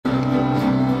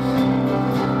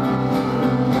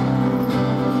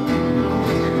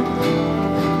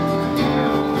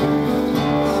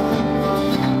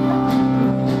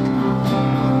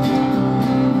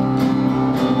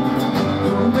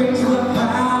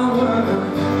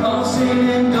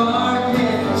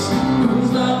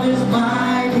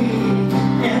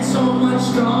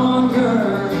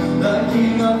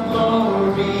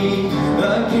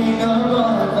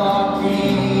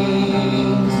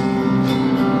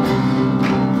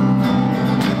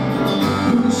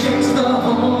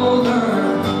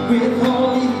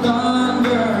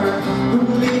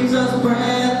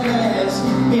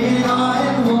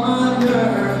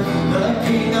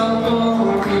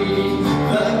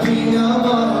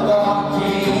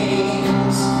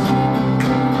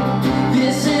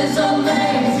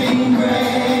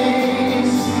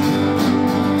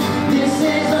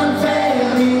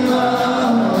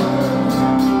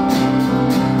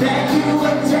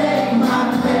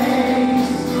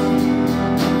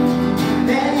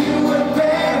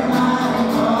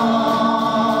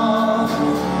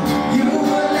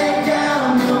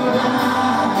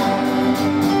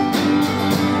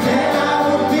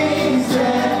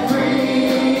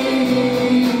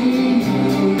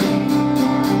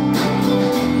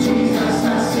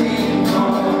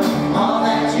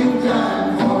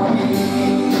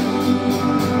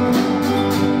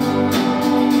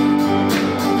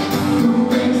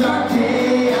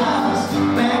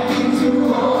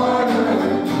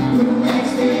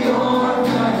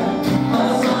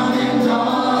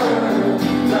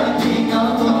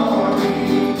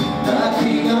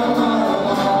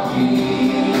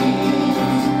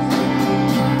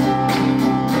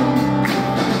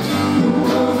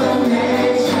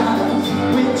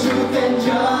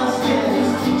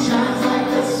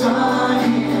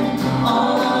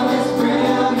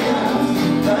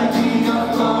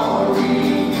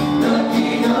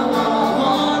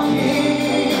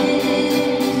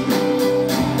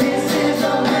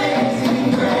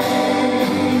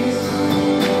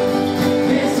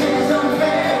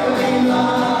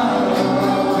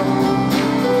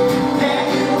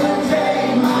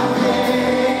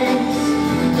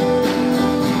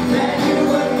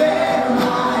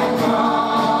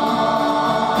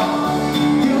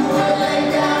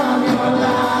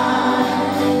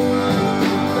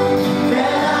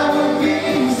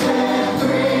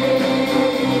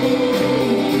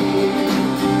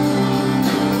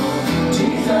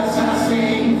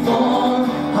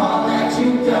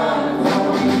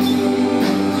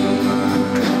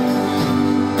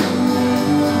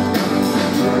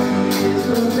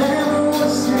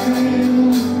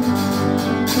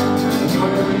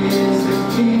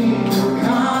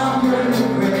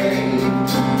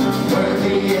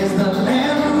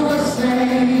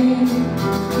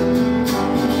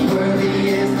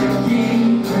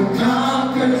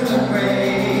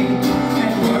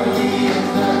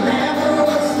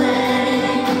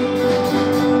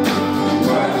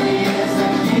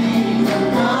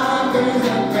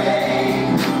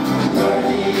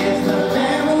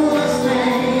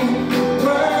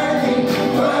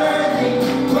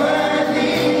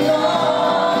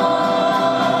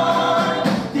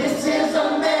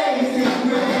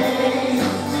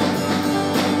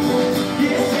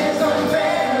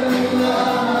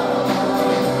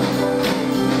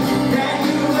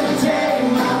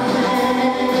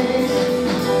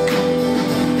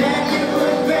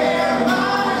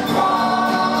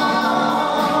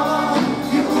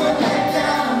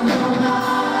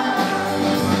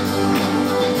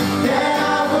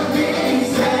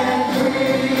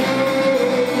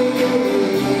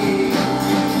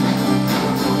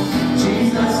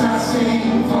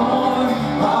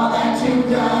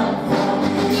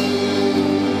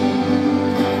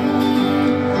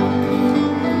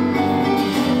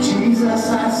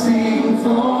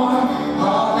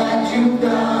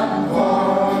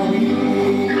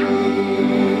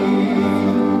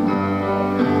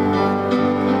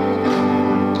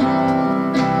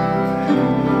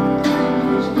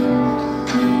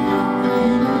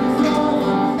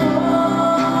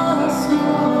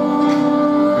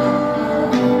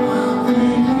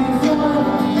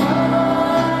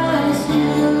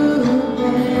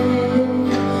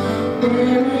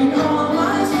Bearing all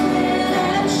my sin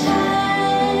and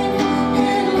shame,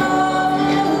 in love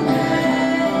you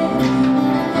gave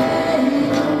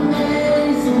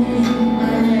amazing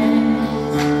grace.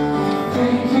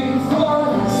 Thank you for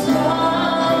this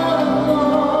love,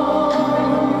 Lord.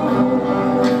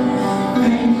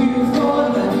 Thank you for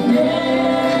the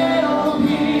nail-pierced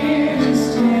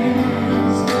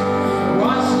hands.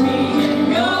 Wash me in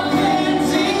your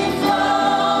cleansing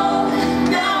flow.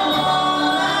 Now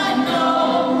all I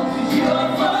know is your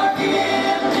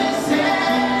forgiveness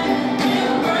and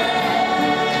embrace.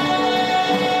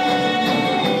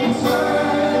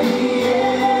 Worthy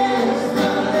is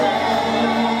the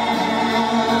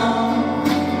Lamb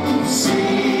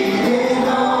seated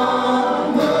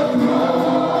on the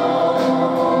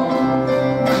throne.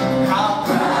 I'll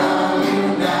crown you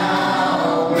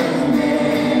now with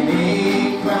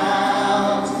many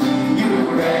crowns. You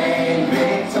reign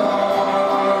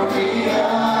victorious.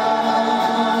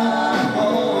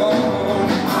 Oh,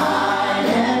 high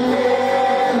and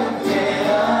lifted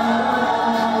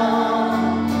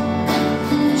up,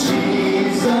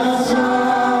 Jesus,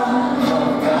 Son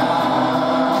of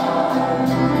God,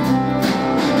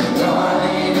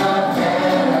 darling of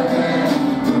heaven,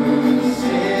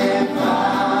 crucified.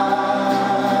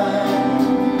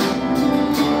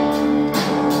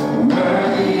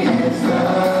 Worthy is the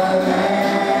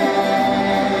Lamb.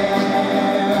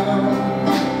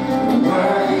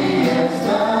 Worthy is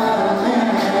the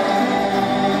Lamb.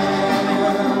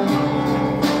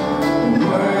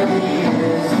 Worthy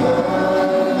is the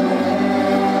Lamb.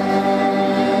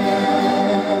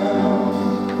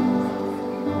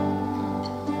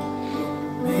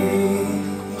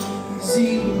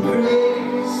 Amazing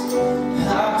grace,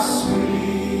 how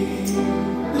sweet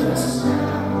the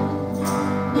sound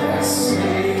that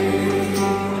saved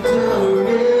a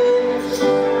wretch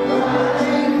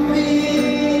like me.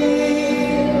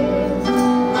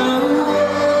 I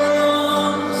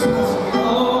once was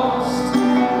lost,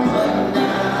 but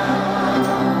now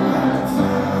I'm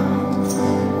found.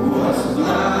 Was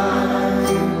blind,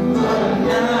 but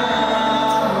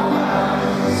now I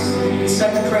see.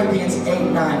 2 Corinthians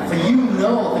 8:9. For you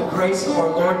know the grace of our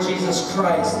Lord Jesus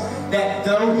Christ, that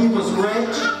though he was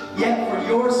rich, yet for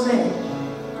your sake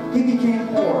he became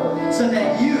poor, so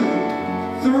that you,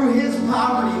 through his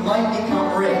poverty, might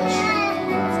become rich.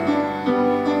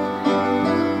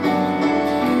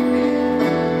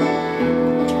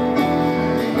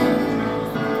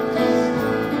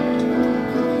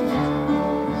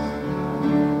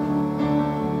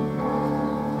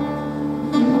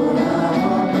 Lord,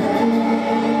 I'm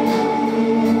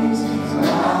amazed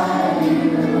by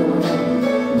you.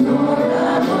 Lord,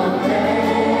 I'm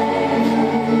amazed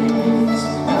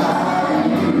by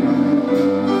you.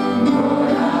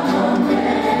 Lord, I'm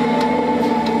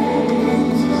amazed.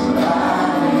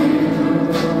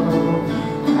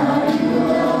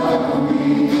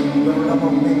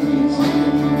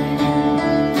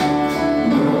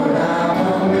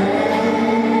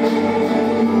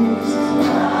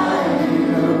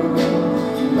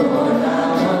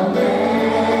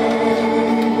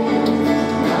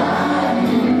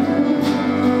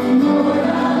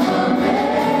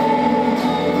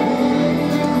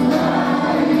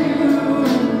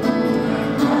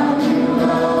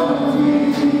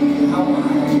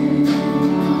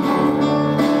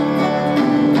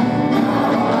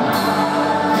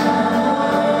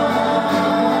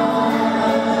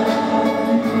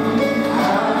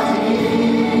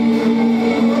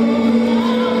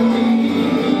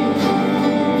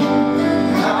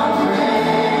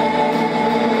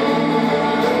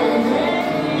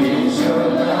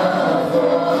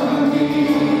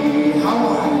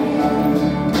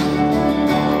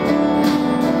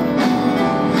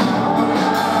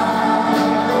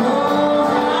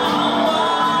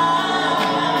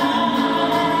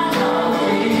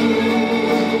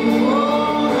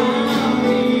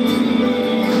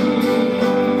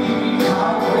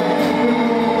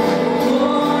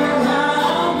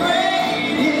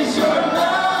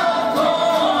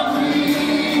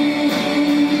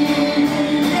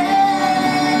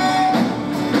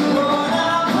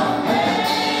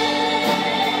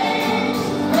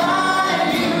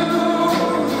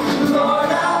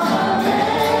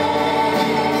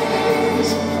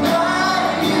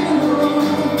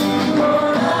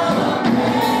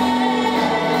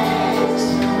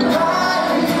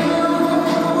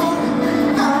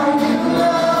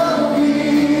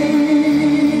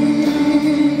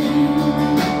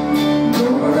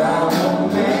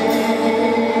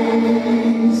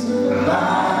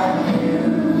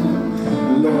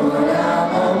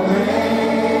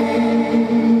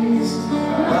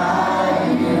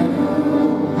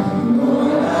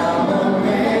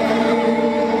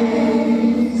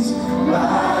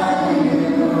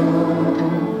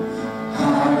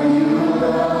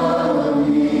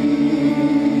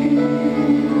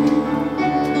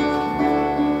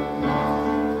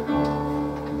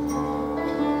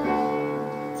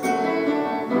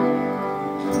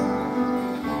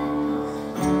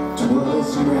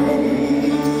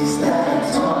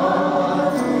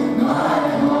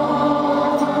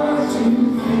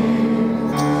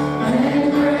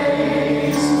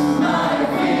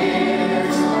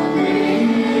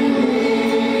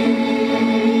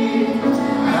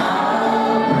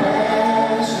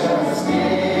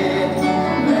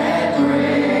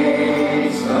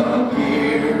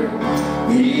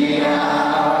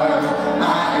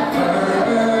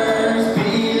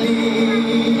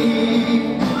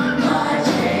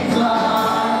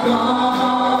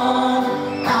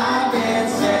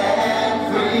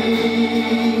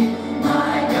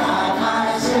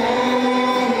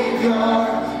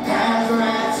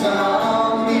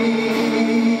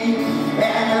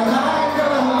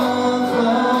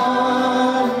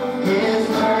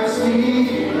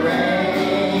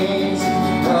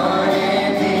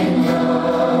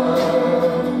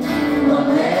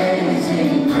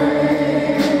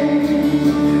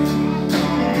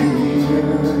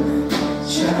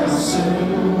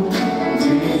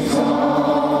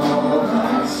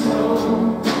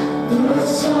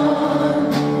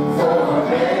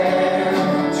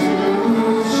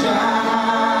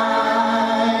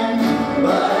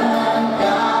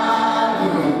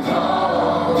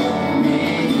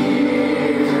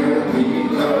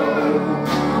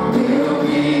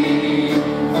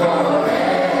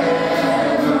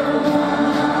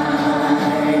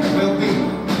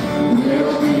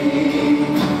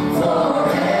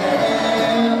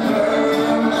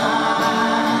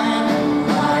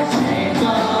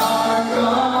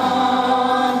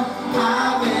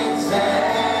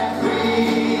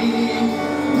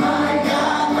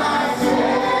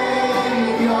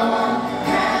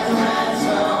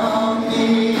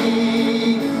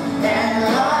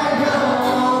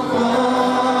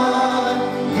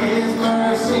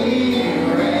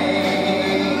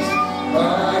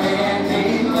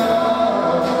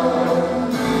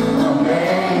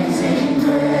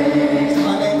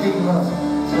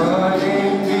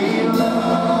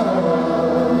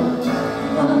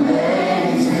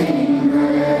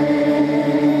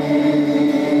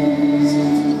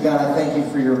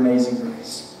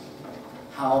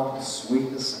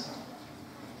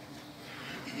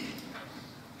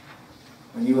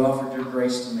 offered your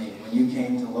grace to me, when you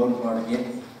came to Lodabar to get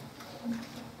me.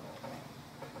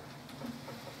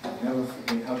 I'll never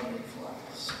forget how grateful I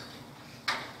was.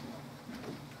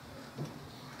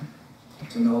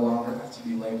 To no longer have to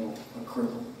be labeled a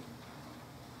cripple.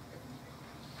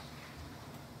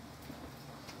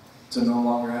 To no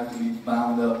longer have to be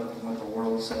bound up with what the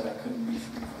world said I couldn't be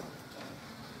free from.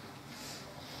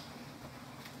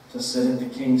 To sit at the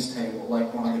king's table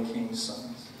like one of the king's sons.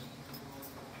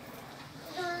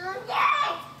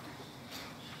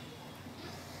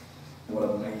 What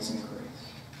amazing grace.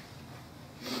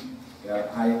 God,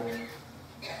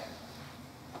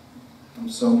 I'm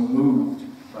so moved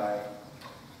by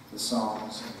the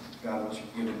songs and God, what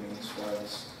you've given me as far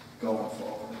as going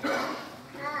forward.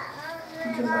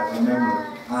 Because I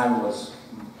remember I was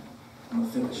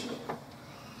Mephibosheth.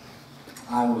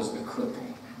 I was the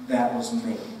cripple. That was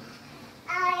me.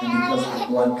 And because of the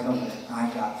blood covenant, I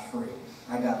got free.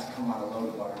 I got to come out of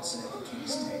Lodabar and sit at the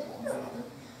king's table. And Father,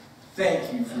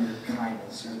 thank you for your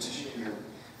kindness,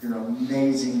 your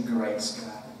amazing grace,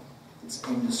 God. It's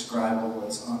indescribable.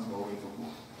 It's unbelievable.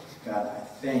 God, I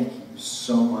thank you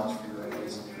so much for your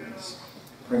amazing grace.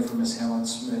 Pray for Miss Helen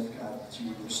Smith, God, that you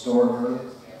would restore her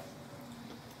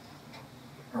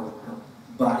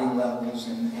body levels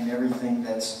and everything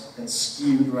that's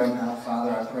skewed right now.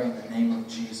 Father, I pray in the name of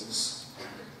Jesus.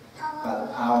 By the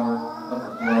power of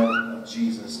the blood of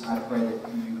Jesus, I pray that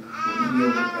you will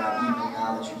heal them, God, even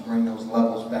now that you bring those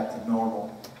levels back to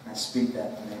normal. I speak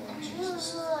that in the name of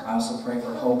Jesus. I also pray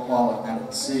for Hope Hall and that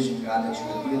incision, God, that you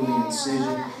will heal the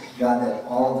incision. God, that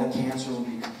all of the cancer will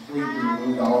be completely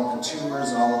removed, all of the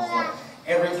tumors, all of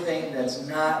everything that's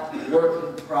not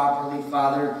working properly,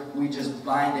 Father, we just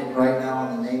bind it right now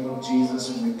in the name of Jesus,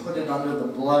 and we put it under the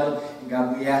blood. And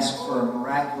God, we ask for a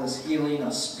miraculous healing,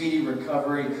 a speedy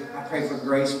recovery. I pray for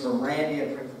grace for Randy.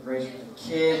 I pray for grace for the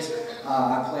kids.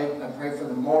 I pray for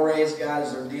the Mores, God,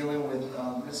 as they're dealing with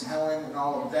Miss Helen and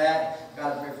all of that.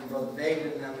 God, I pray for Brother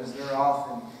David and them as they're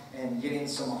off and getting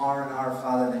some R&R,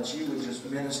 Father, that you would just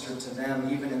minister to them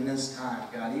even in this time,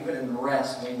 God. Even in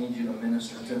rest, we need you to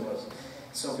minister to us.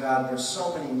 So, God, there's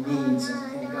so many needs,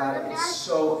 and God, it's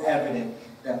so evident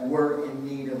that we're in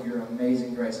need of your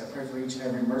amazing grace. I pray for each and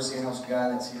every Mercy House,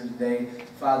 God, that's here today.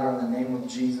 Father, in the name of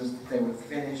Jesus, that they would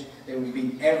finish, they would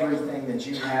be everything that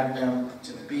you have them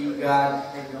to be, God.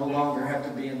 They no longer have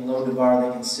to be in Lodabar.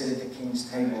 They can sit at the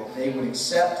king's table. If they would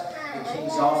accept the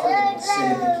king's offer, they can sit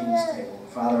at the king's table. And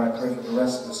Father, I pray for the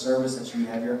rest of the service that you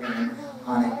have your hand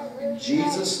on it. In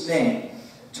Jesus' name,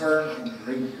 turn and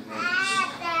greet your neighbors.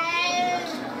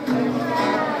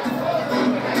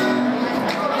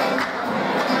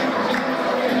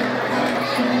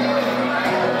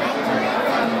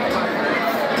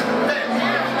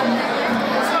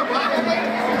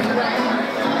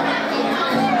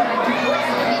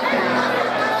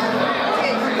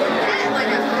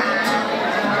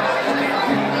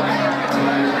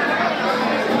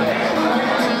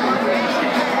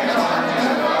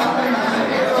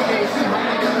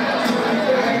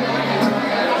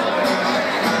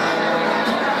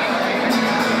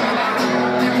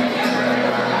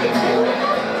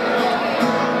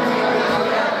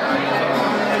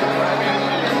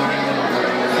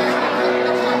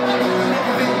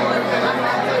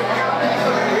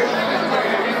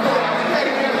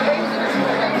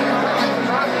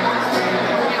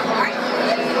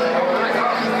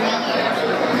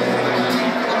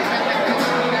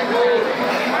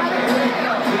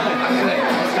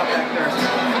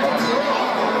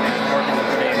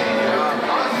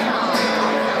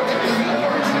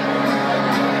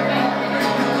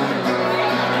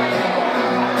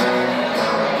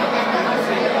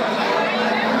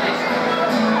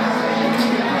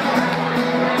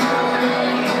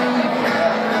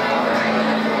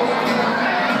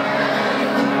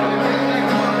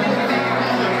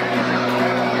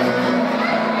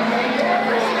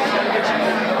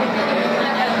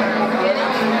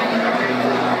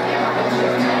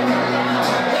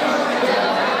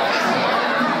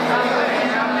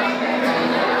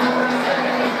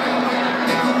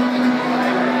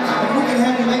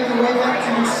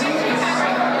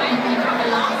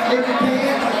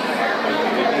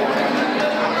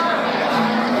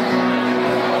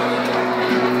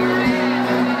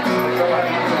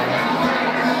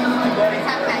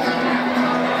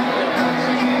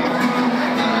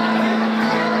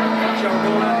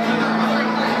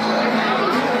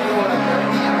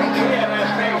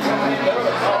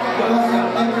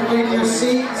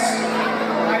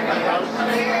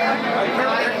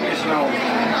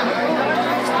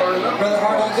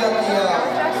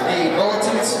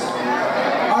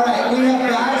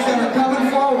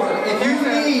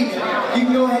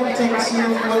 take a seat if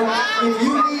you will. If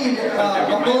you need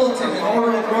a bulletin in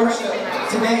order of worship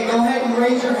today, go ahead and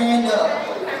raise your hand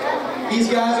up. These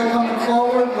guys are coming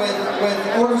forward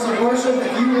with orders of worship.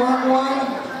 If you want one,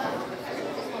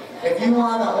 if you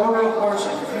want an order of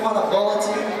worship, if you want a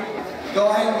bulletin, go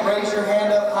ahead and raise your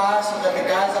hand up high so that the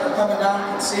guys that are coming down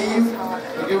can see you.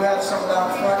 We do have some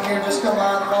down front here. Just come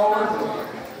on forward.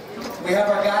 We have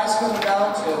our guys coming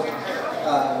down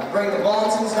to bring the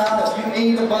bulletins down. If you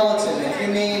need a bulletin, if you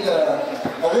need a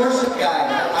worship guide,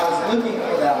 I was looking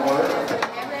for that word.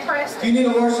 If you need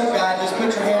a worship guide, just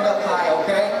put your hand up high,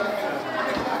 okay?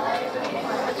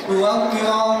 We welcome you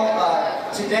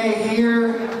all today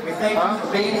here. We thank you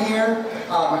for being here.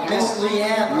 Miss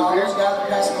Leanne, all those guys are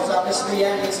passing those out. Miss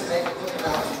Leanne needs to make a quick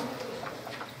announcement.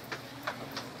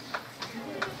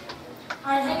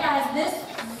 Alright, hey guys, this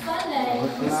Sunday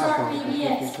we start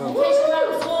VBS. Vacation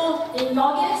Bible School, and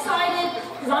y'all get excited,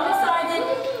 because I'm excited,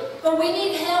 but we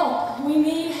need help. We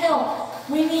need help.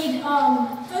 We need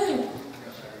food.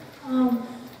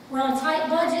 We're on a tight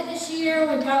budget this year.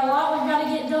 We've got a lot we've got to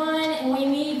get done, and we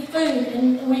need food.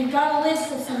 And we've got a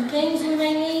list of some things we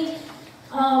may need.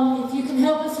 If you can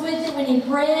help us with it, we need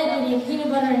bread, we need peanut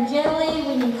butter and jelly,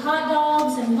 we need hot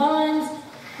dogs and buns,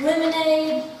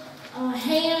 lemonade,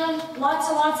 ham, lots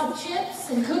and lots of chips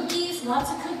and cookies, lots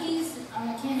of cookies.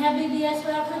 Can't have BBS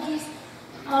without cookies.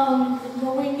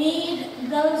 But we need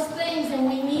those things, and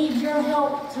we need your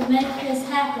help to make this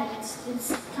happen.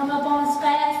 It's come up on us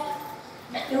fast.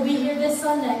 It'll be here this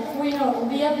Sunday. Before you know it, we'll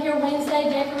be up here Wednesday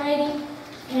decorating.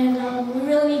 And we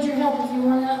really need your help. If you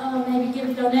want to maybe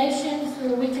give donations so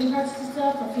that we can purchase the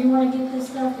stuff, if you want to get this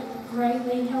stuff, it would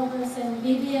greatly help us. And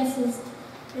VBS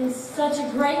is such a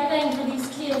great thing for these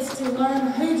kids to learn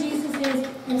who Jesus is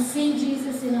and see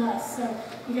Jesus in us. So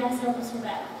you guys help us with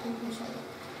that. We appreciate it.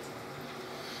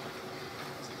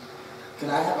 Can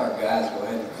I have our guys go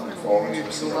ahead and come forward to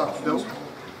receive our offerings?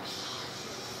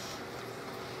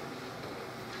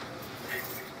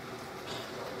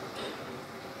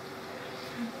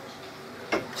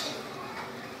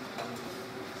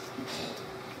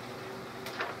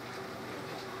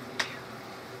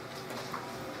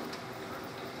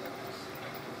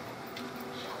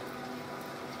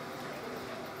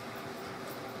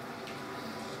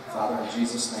 Father, in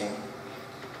Jesus' name,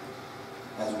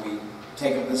 as we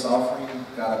take up this offering,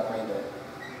 God, I pray that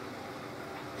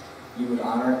you would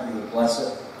honor it, you would bless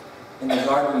it. In the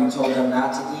garden, you told them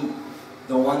not to eat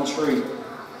the one tree.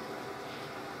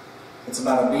 It's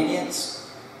about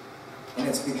obedience, and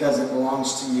it's because it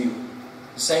belongs to you.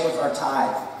 The same with our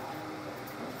tithe.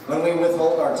 When we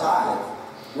withhold our tithe,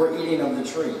 we're eating of the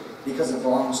tree because it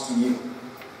belongs to you.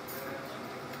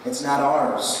 It's not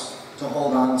ours to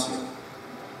hold on to.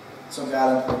 So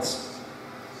God,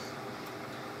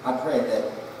 I pray that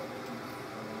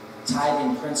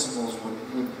tithing principles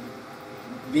would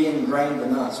be ingrained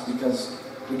in us, because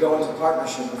we go into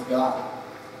partnership with God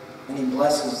and He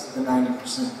blesses the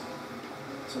 90%.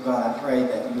 So God, I pray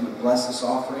that you would bless this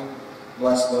offering,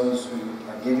 bless those who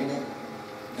are giving it,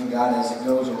 and God, as it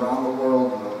goes around the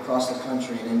world and across the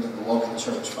country and into the local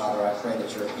church, Father, I pray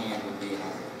that your hand would be in it.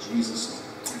 In Jesus' name.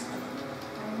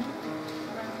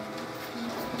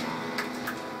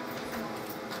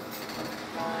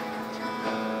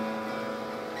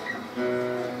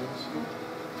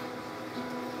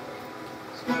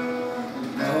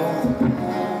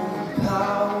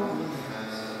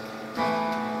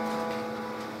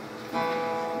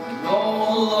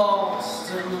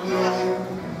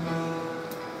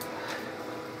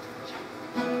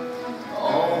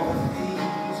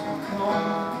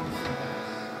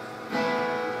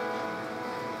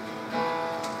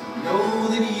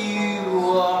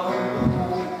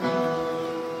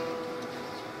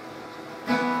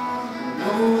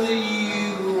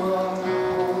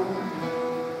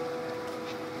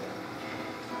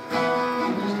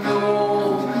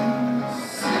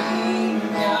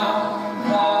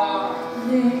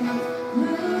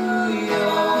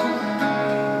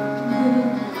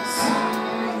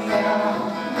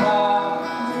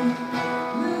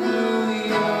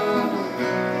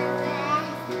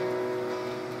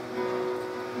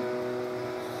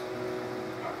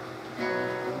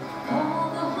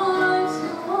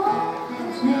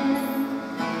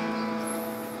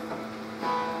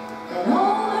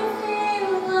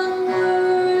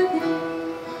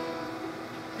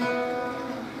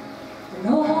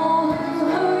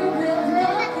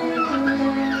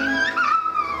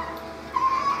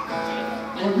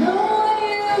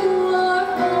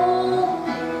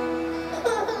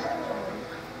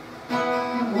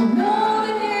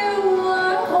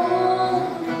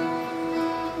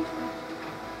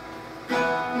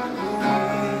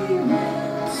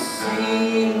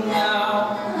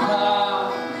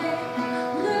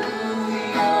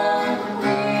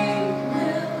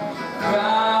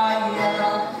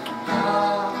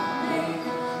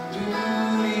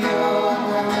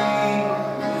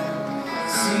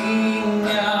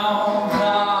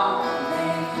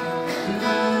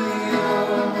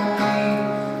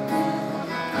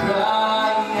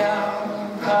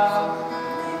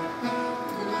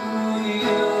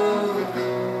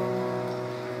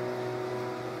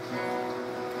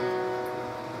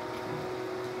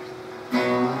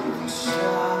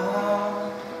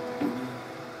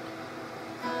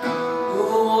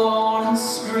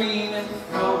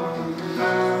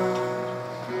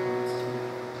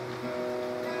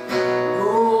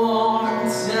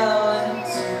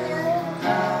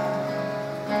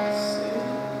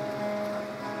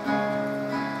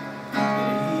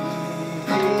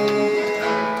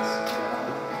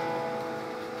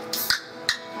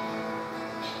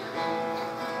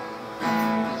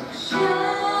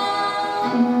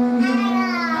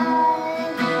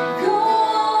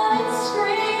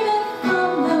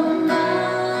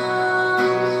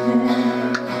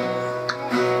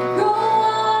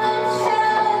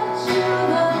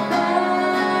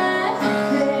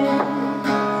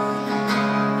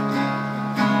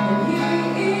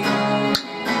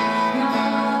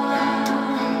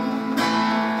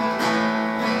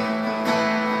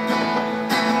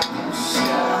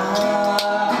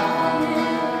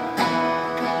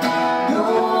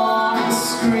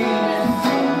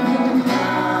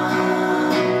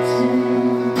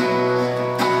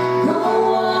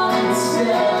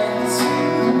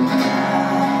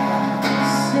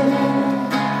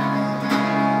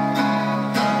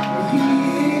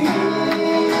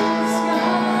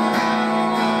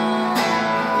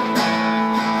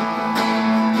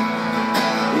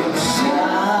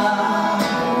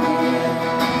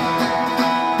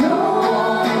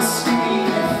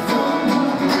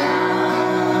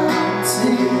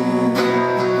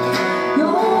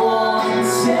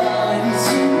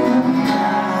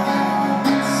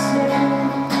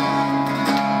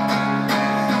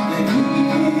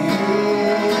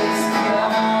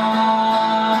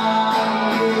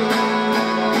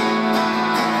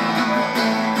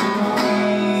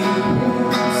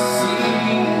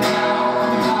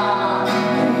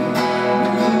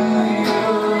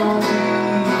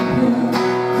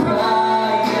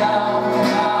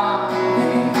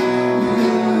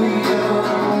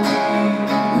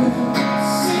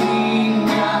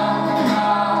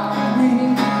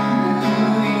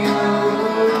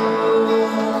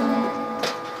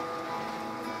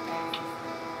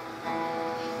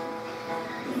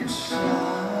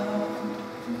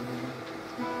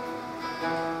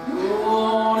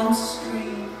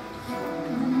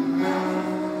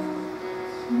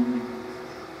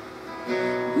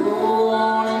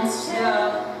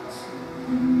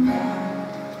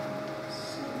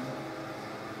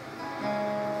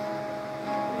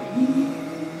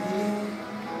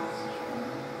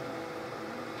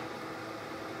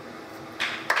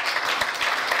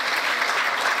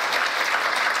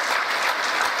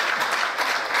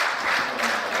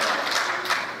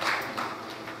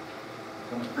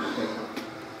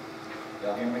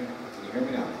 Y'all hear me? Can you hear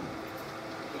me now?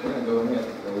 We're going to go ahead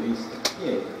and release the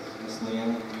kids. Miss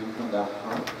Leanne, you come down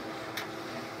front.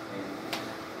 And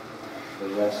the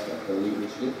rest of the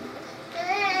leadership.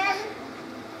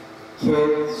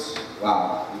 Kids,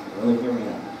 wow, you can really hear me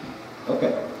now.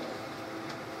 Okay.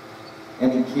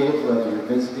 Any kids, whether you're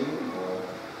visiting or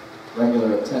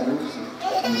regular attenders,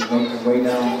 you make your way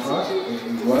down front if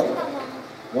you would.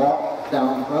 Walk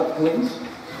down front, please.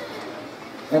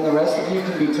 And the rest of you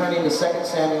can be turning to 2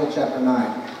 Samuel chapter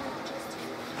 9.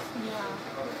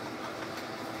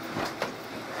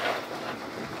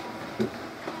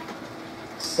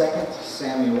 Second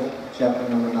Samuel chapter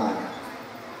number 9.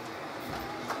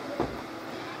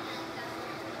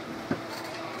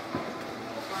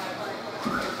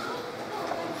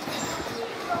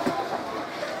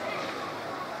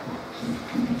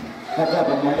 Have to have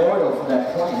a memorial for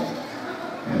that plant.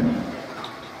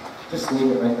 Just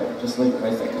leave it right there. Just leave it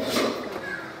right there.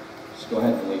 Just go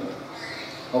ahead and leave it.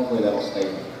 Hopefully that'll stay.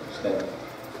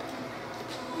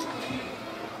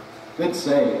 Good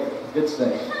save. Good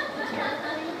save.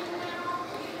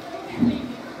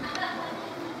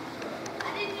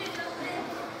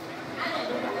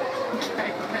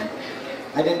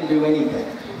 I didn't do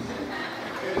anything.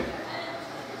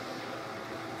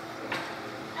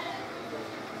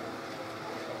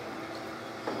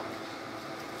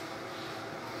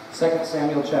 Second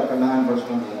Samuel chapter 9, verse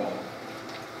number 1.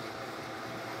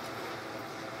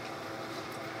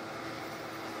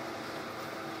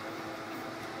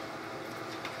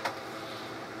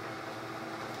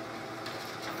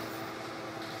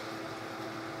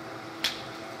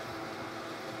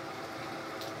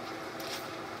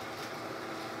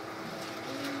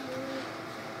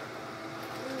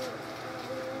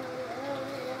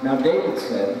 Now David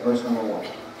said, verse number 1,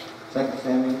 2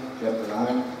 Samuel chapter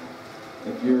 9,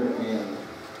 if you're in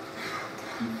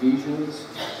Ephesians,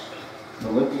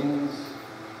 Philippians,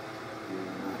 you're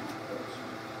not close.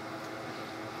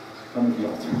 Come to the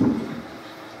altar.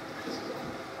 It's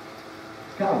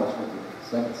kind of what's with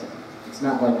the 2 Samuel. It's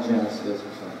not like Genesis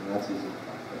or something. That's easy to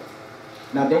find.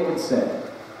 Now David said,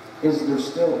 is there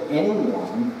still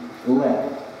anyone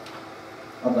left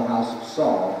of the house of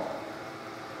Saul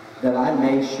that I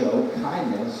may show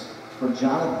kindness for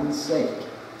Jonathan's sake?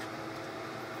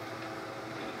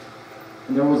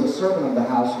 And there was a servant of the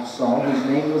house of Saul whose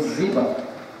name was Ziba.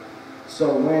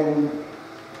 So when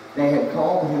they had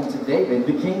called him to David,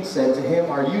 the king said to him,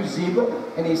 are you Ziba?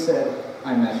 And he said,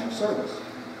 I'm at your service.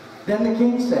 Then the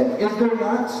king said, is there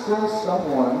not still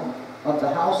someone of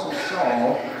the house of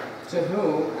Saul to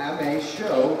whom I may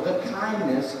show the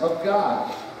kindness of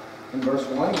God? In verse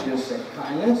 1 he just said,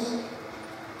 kindness.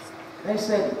 And he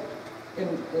said, in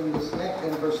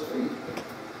verse 3,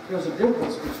 there's a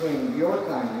difference between your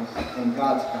kindness and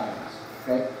God's kindness,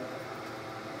 okay?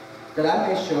 That I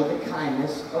may show the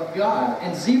kindness of God.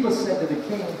 And Ziba said to the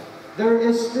king, there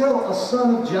is still a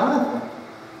son of Jonathan,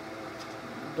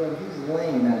 but he's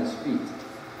laying at his feet.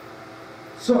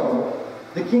 So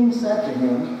the king said to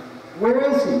him, where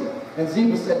is he? And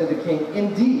Ziba said to the king,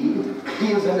 indeed,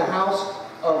 he is in the house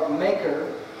of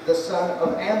Machir, the son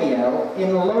of Amiel, in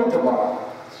Lodabar.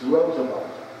 Lodabar.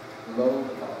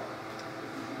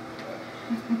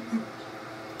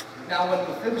 Now when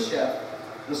Mephibosheth,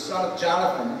 the son of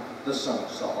Jonathan, the son of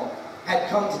Saul, had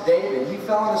come to David, he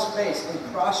fell on his face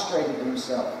and prostrated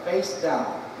himself, face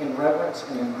down, in reverence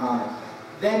and in honor.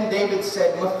 Then David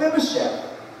said, Mephibosheth.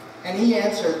 And he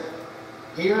answered,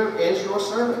 here is your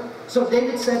servant. So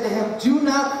David said to him, do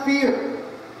not fear,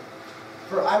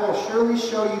 for I will surely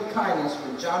show you kindness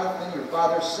for Jonathan your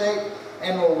father's sake,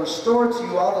 and will restore to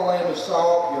you all the land of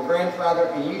Saul your grandfather,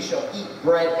 and you shall eat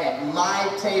bread at my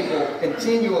table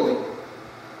continually.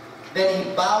 Then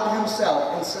he bowed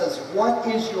himself and says, what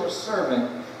is your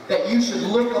servant, that you should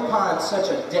look upon such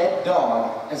a dead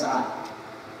dog as I?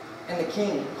 And the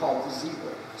king called to Ziba,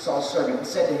 Saul's servant, and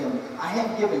said to him, I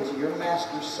have given to your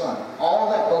master's son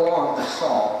all that belonged to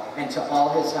Saul and to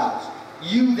all his house.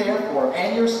 You therefore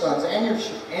and your sons and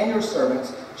your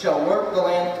servants shall work the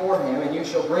land for him, and you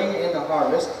shall bring in the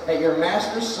harvest, that your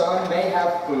master's son may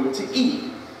have food to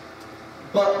eat.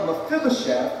 But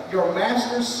Mephibosheth, your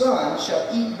master's son, shall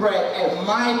eat bread at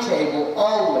my table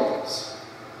always.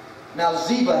 Now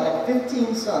Ziba had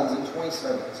 15 sons and 20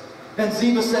 servants. Then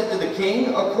Ziba said to the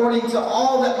king, according to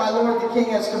all that my lord the king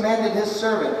has commanded his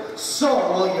servant,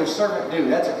 so will your servant do.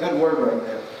 That's a good word right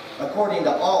there. According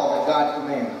to all that God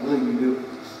commanded, will you do.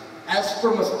 As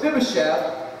for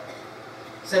Mephibosheth,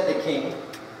 said the king,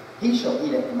 he shall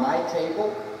eat at my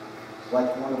table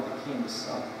like one of the king's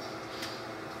sons.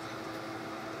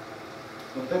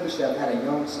 Mephibosheth had a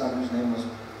young son whose name was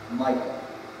Michael.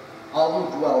 All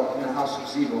who dwelt in the house of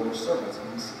Ziba were servants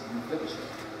of Mephibosheth.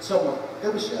 So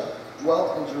Mephibosheth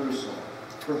dwelt in Jerusalem,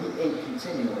 for he ate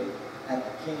continually at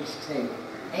the king's table,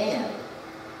 and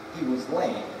he was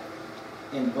lame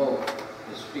in both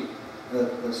his feet.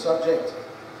 The subject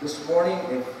this morning,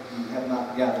 if you have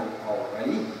not gathered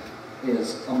already,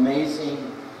 is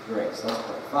Amazing Grace. Let's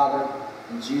pray. Father,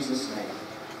 in Jesus' name,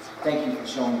 thank you for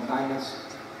showing kindness.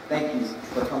 Thank you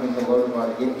for coming to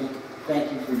Lodabar to get me.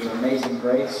 Thank you for your amazing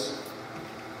grace.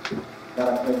 God,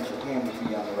 I pray that your hand would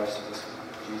be on the rest of this time.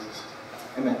 Jesus.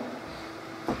 Amen.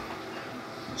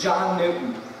 John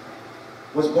Newton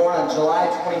was born on July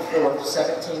 24th,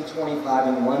 1725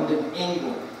 in London,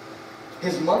 England.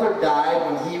 His mother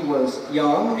died when he was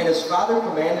young, and his father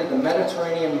commanded the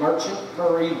Mediterranean merchant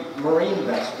marine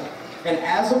vessel. And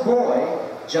as a boy,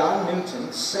 John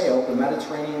Newton sailed the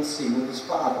Mediterranean Sea with his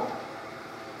father.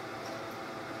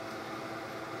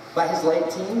 By his late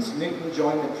teens, Newton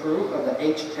joined the crew of the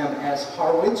HMS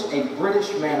Harwich, a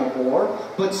British man of war,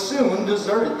 but soon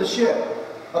deserted the ship.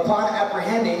 Upon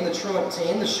apprehending the truant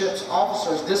teen, the ship's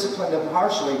officers disciplined him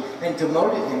harshly and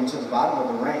demoted him to the bottom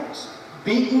of the ranks.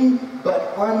 Beaten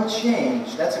but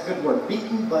unchanged, that's a good word,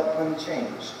 beaten but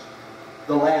unchanged,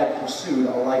 the lad pursued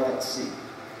a life at sea.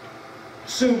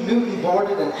 Soon Newton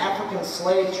boarded an African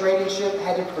slave trading ship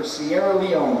headed for Sierra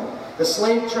Leone. The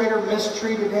slave trader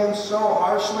mistreated him so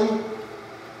harshly,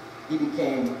 he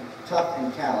became tough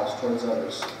and callous towards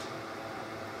others.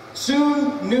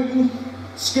 Soon, Newton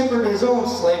skippered his own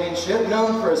slaving ship,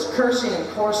 known for his cursing and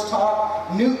coarse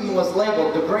talk. Newton was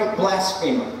labeled the great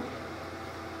blasphemer.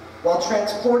 While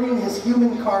transporting his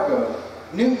human cargo,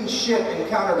 Newton's ship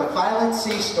encountered a violent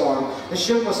sea storm. The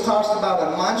ship was tossed about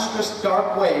on monstrous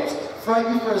dark waves.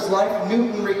 Frightened for his life,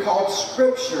 Newton recalled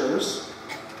scriptures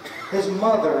his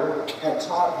mother had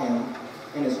taught him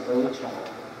in his early childhood.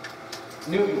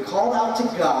 Newton called out to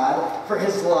God for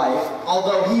his life,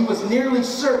 although he was nearly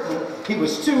certain he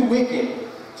was too wicked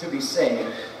to be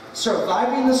saved.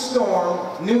 Surviving the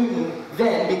storm, Newton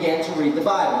then began to read the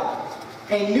Bible.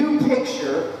 A new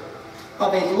picture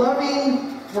of a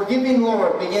loving, forgiving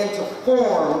Lord began to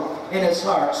form in his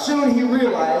heart. Soon he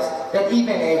realized that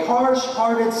even a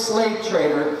harsh-hearted slave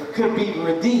trader could be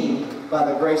redeemed by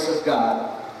the grace of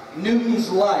God. Newton's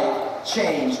life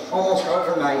changed almost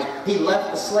overnight. He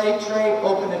left the slave trade,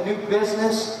 opened a new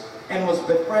business, and was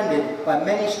befriended by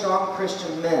many strong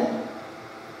Christian men.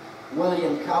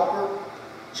 William Cowper,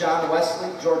 John Wesley,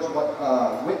 George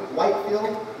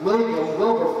Whitefield, William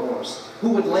Wilberforce,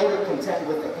 who would later contend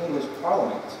with the English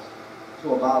Parliament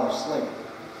to abolish slavery.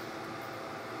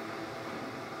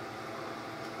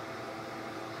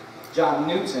 John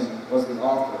Newton was the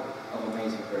author of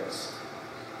Amazing Grace.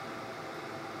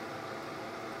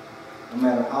 No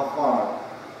matter how far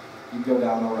you go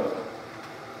down the road,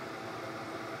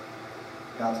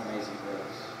 God's amazing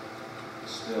grace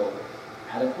is still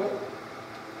adequate,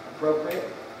 appropriate,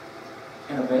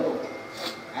 and available.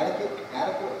 Adequate,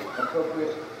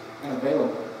 appropriate, and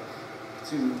available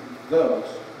to those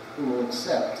who will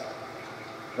accept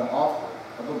the offer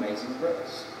of amazing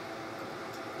grace.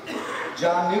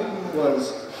 John Newton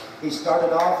he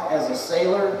started off as a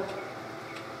sailor,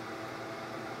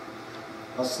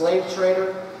 a slave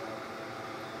trader,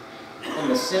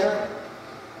 and a sinner.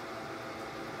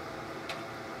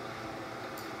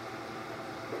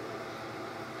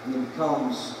 And he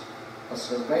becomes a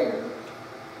surveyor,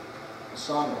 a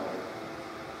songwriter,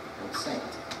 and a saint.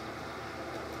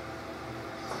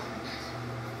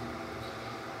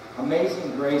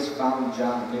 Amazing grace found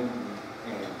John Newton,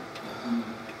 and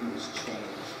he was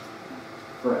changed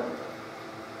forever.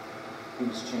 He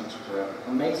was changed forever.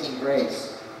 Amazing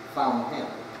grace found him.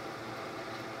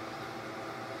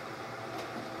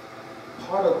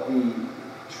 Part of the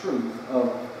truth of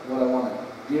what I want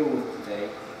to deal with today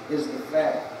is the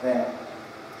fact that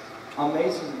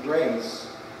amazing grace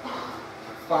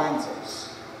finds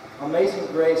us. Amazing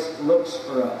grace looks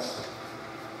for us.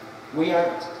 We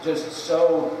aren't just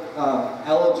so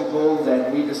eligible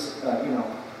that we just,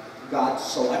 God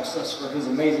selects us for His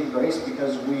amazing grace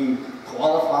because we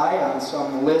qualify on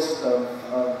some list of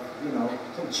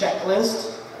some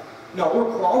checklist. No,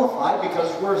 we're qualified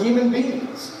because we're human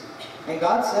beings. And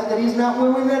God said that He's not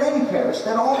willing that any perish,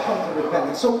 that all come to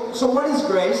repentance. So what is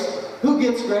grace? Who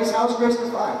gets grace? How is grace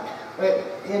defined?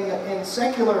 In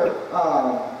secular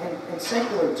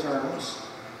terms,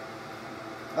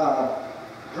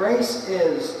 grace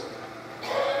is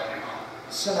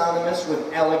synonymous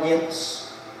with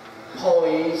elegance,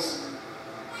 poise,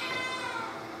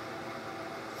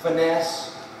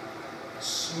 finesse,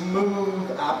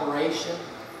 smooth operation.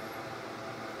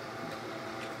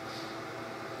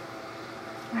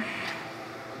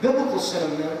 Biblical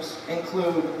synonyms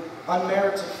include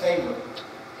unmerited favor,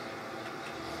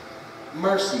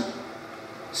 mercy,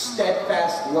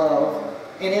 steadfast love,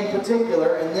 and in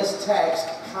particular, in this text,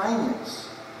 kindness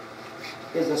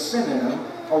is a synonym,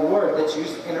 a word that's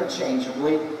used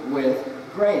interchangeably with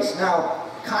grace. Now,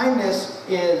 kindness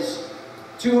is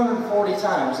 240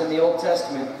 times in the Old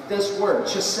Testament. This word,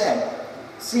 chesed,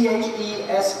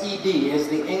 C-H-E-S-E-D, is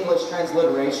the English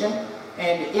transliteration,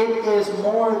 and it is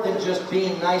more than just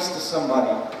being nice to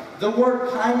somebody. The word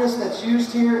kindness that's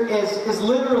used here is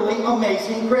literally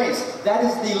amazing grace. That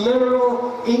is the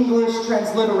literal English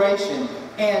transliteration.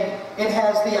 And it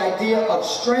has the idea of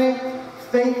strength,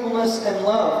 faithfulness, and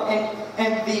love.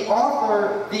 And the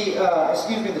author,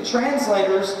 the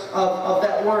translators of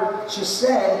that word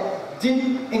chesed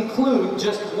didn't include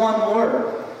just one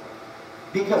word,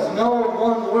 because no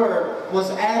one word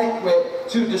was adequate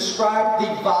to describe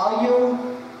the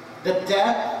volume, the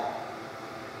depth,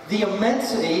 the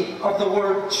immensity of the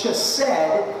word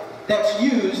chesed that's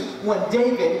used when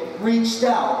David reached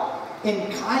out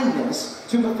in kindness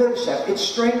to Mephibosheth. It's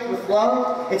strength with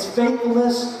love, it's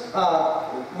faithfulness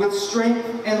with strength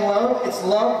and love, it's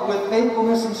love with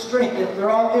faithfulness and strength. They're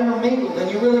all intermingled, and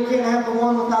you really can't have the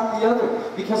one without the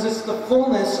other, because it's the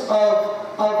fullness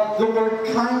of the word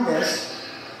kindness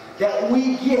that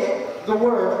we get the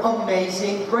word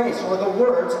amazing grace, or the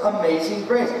words amazing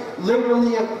grace.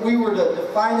 Literally, if we were to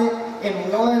define it in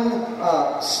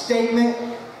one statement,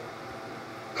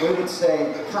 we would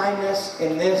say kindness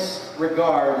in this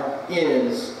regard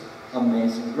is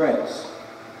amazing grace.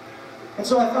 And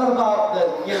so I thought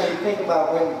about you think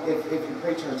about when, if you're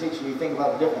preaching or teaching, you think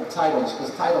about different titles,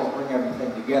 because titles bring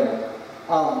everything together.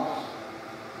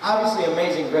 Obviously,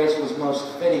 amazing grace was most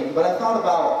fitting, but I thought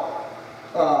about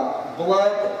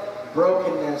blood,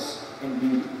 brokenness, and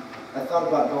beauty. I thought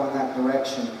about going that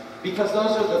direction, because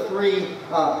those are the three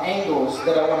angles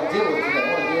that I want to deal with today.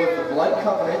 I want to deal with the blood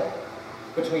covenant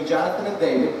between Jonathan and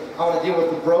David. I want to deal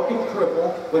with the broken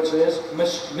cripple, which is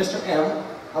Mr. M.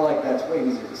 I like that. It's way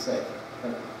easier to say.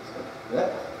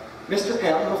 Mr.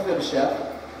 M, Mephibosheth.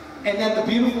 And then the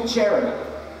beautiful charity.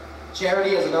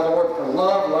 Charity is another word for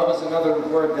love. Love is another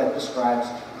word that describes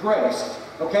grace.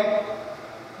 Okay?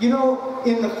 You know,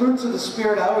 in the fruits of the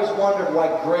Spirit, I always wondered why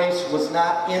grace was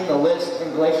not in the list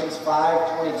in Galatians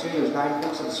 5:22. There's 9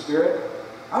 fruits of the Spirit.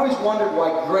 I always wondered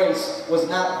why grace was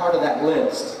not part of that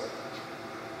list.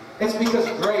 It's because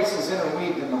grace is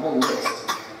interweaved in the whole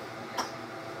list.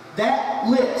 That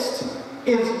list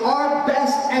is our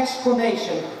best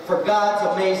explanation for God's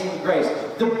amazing grace.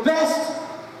 The best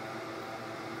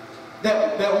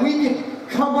that we can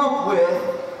come up with: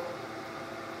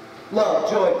 love,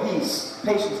 joy, peace,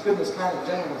 patience, goodness, kindness,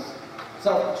 gentleness,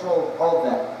 self-control, all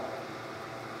of that.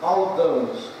 All of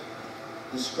those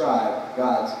describe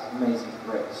God's amazing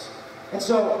grace. And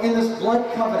so, in this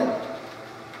blood covenant,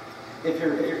 if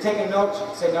you're taking notes, you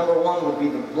could say number 1 would be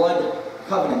the blood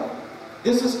covenant.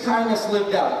 This is kindness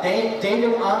lived out.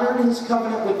 David honored his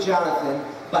covenant with Jonathan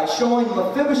by showing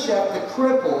Mephibosheth the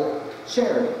cripple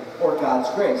charity, or God's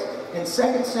grace. In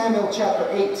 2 Samuel chapter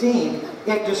 18,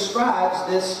 it describes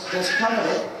this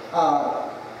covenant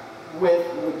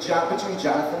between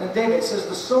Jonathan and David. It says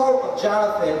the soul of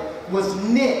Jonathan was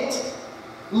knit,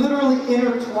 literally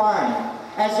intertwined,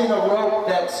 as in a rope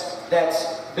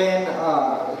that's been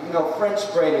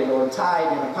French braided or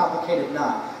tied in a complicated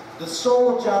knot. The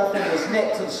soul of Jonathan was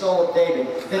knit to the soul of David.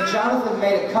 Then Jonathan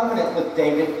made a covenant with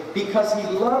David because he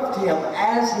loved him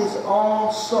as his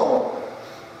own soul.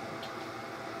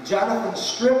 Jonathan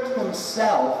stripped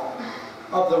himself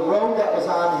of the robe that was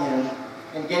on him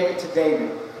and gave it to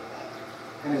David.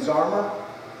 And his armor,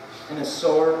 and his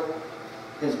sword,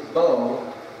 his bow,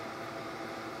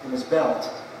 and his belt.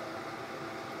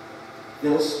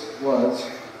 This was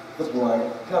the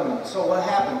blood covenant. So what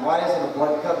happened? Why is it a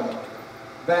blood covenant?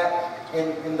 Back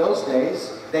in those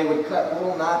days, they would cut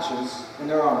little notches in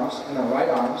their arms, in their right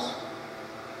arms,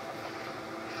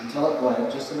 until it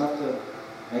bled, just enough to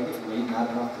make it bleed, not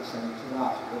enough to send it to the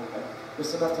hospital, but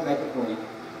just enough to make it bleed.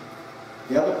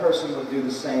 The other person would do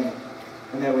the same,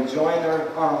 and they would join their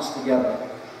arms together.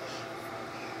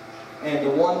 and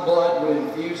the one blood would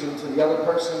infuse into the other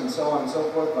person, and so on and so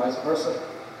forth, vice versa.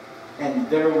 And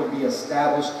there would be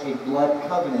established a blood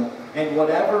covenant. And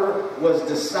whatever was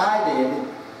decided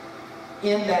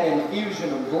in that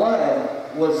infusion of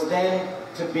blood was then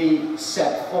to be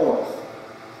set forth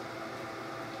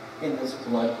in this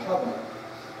blood covenant.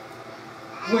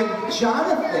 When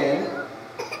Jonathan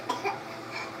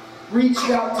reached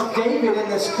out to David in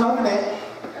this covenant,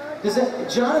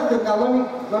 Jonathan, now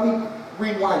let me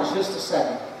rewind just a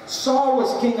second. Saul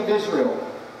was king of Israel.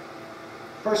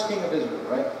 First king of Israel,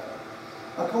 right?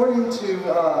 According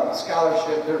to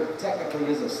scholarship, there technically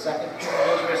is a second king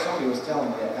of Israel. Somebody was telling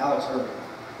me that. Alex heard it.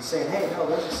 He's saying, hey, no,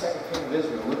 there's a second king of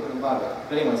Israel. Look in the Bible.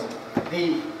 But anyways,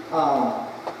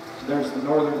 there's the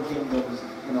northern kingdoms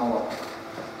and all of them.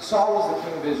 Saul was the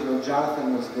king of Israel.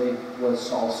 Jonathan was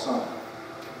Saul's son.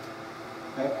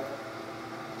 Okay?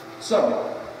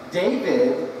 So,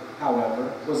 David,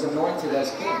 however, was anointed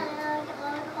as king.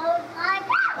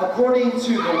 According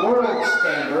to the world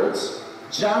standards,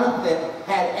 Jonathan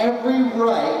had every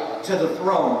right to the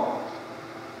throne.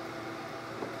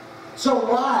 So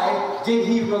why did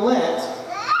he relent?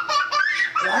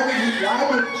 Why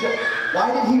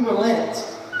did he relent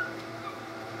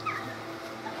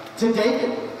to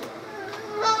David?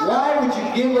 Why would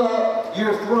you give up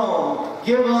your throne,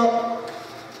 give up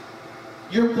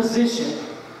your position?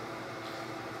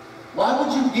 Why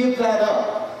would you give that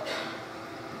up?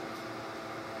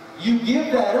 You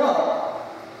give that up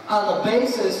on the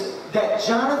basis that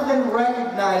Jonathan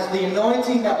recognized the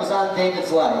anointing that was on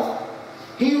David's life.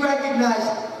 He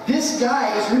recognized this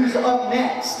guy is who's up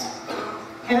next.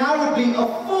 And I would be a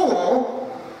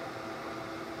fool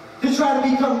to try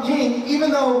to become king,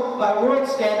 even though by world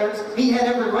standards he had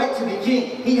every right to be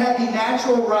king. He had the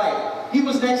natural right. He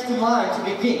was next in line to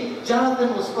be king.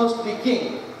 Jonathan was supposed to be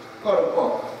king, quote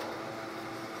unquote.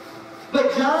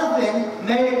 But Jonathan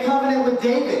made a covenant with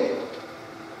David.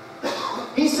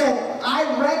 He said, I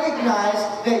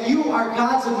recognize that you are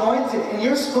God's anointed and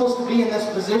you're supposed to be in this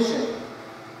position.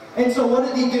 And so what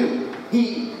did he do?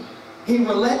 He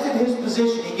relented his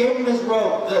position. He gave him his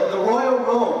robe, the royal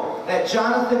robe that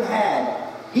Jonathan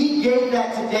had. He gave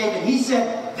that to David. He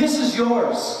said, this is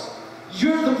yours.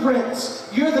 You're the prince.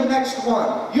 You're the next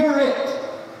one. You're it.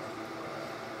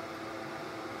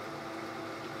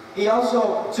 He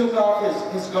also took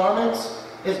off his garments,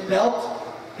 his belt,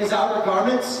 his outer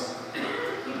garments,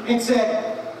 and said,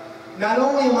 not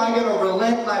only am I going to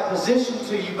relent my position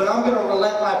to you, but I'm going to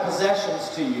relent my possessions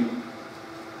to you.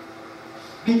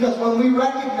 Because when we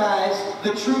recognize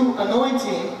the true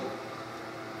anointing,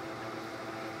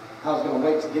 I was going to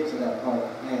wait to get to that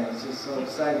part. Man, it's just so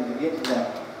exciting to get to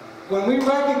that. When we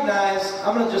recognize,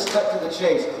 I'm going to just cut to the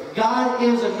chase. God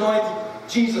is anointed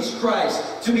Jesus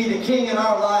Christ to be the king in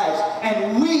our lives.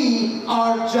 And we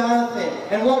are Jonathan.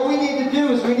 And what we need to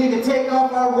do is we need to take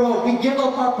off our robe. We give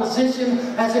up our position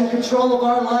as in control of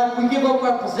our life. We give up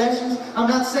our possessions. I'm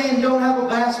not saying don't have a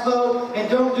bass boat and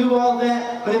don't do all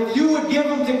that. But if you would give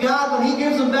them to God, when he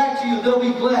gives them back to you, they'll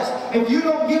be blessed. If you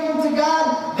don't give them to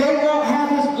God, they won't have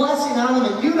his blessing on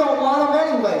them. And you don't want them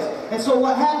anyways. And so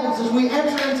what happens is we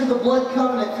enter into the blood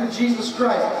covenant through Jesus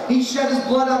Christ. He shed his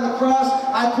blood on the cross.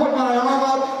 I put my arm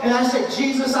up and I said,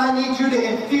 Jesus, I need you to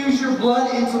infuse your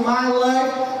blood into my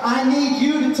life. I need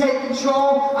you to take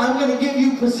control. I'm going to give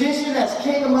you position as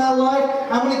king of my life.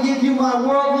 I'm going to give you my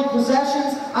worldly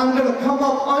possessions. I'm going to come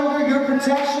up under your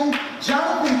protection.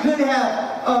 Jonathan could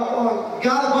have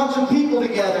got a bunch of people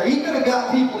together. He could have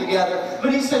got people together.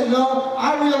 But he said, no,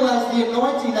 I realize the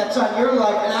anointing that's on your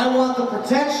life and I want the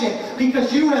protection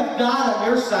because you have God on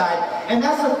your side. And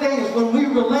that's the thing is when we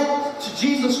relent to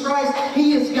Jesus Christ,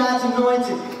 he is God's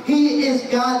anointed. He is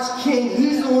God's king.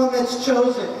 He's the one that's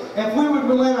chosen. And if we would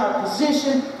relent our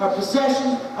position, our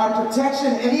possession, our protection,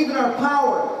 and even our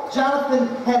power. Jonathan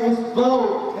had his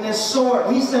bow and his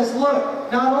sword. He says,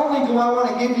 look, not only do I want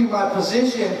to give you my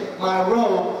position, my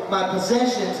robe, my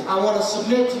possessions, I want to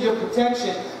submit to your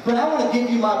protection, but I want to give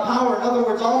you my power. In other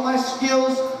words, all my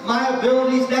skills, my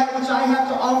abilities, that which I have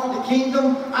to offer the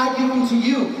kingdom, I give them to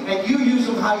you, and you use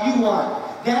them how you want.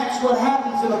 That's what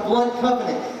happens in a blood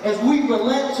covenant. As we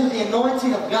relent to the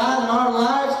anointing of God in our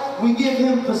lives, we give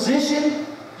him position.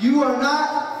 You are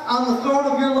not on the throne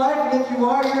of your life, and if you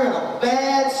are, you're in a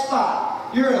bad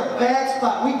spot. You're in a bad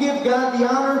spot. We give God the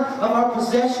honor of our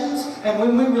possessions, and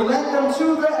when we relent them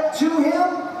to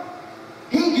him,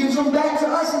 he gives them back to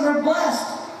us, and they're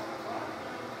blessed.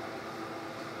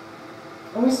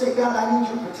 When we say, God, I need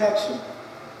your protection.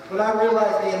 When I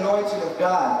realize the anointing of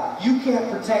God, you can't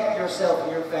protect yourself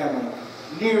and your family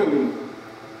nearly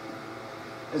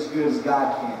as good as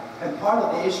God can. And part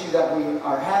of the issue that we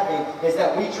are having is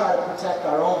that we try to protect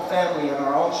our own family and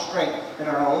our own strength and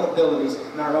our own abilities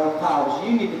and our own powers.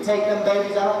 You need to take them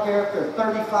babies, I don't care if they're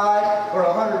 35 or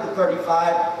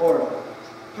 135 or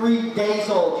 3 days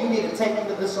old. You need to take them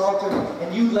to this altar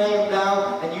and you lay them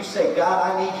down and you say, God,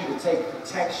 I need you to take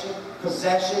protection,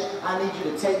 possession. I need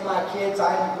you to take my kids.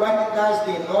 I recognize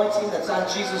the anointing that's on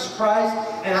Jesus Christ,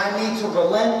 and I need to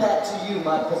relent that to you.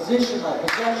 My position, my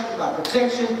possession, my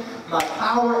protection, my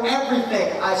power,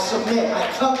 everything I submit.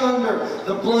 I tuck under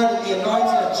the blood and the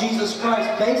anointing of Jesus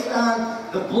Christ based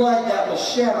on the blood that was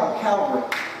shed on Calvary.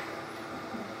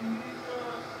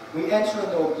 We enter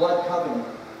into a blood covenant.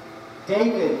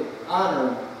 David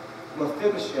honored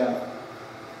Mephibosheth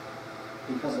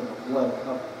because of a blood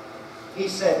covenant. He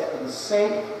said, for the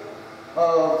sake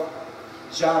of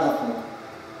Jonathan.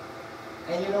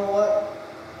 And you know what?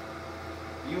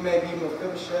 You may be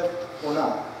Mephibosheth or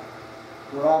not.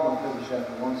 We're all Mephibosheth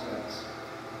in one sense.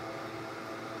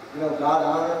 You know, God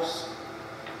honors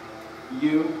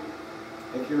you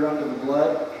if you're under the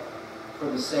blood for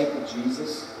the sake of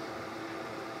Jesus.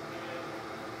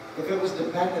 If it was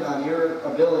dependent on your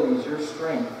abilities, your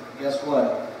strength, guess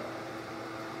what?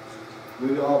 We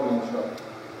would all be in trouble.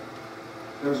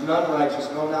 There's none righteous,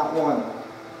 no, not one.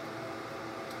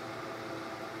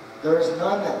 There is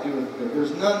none that doeth good.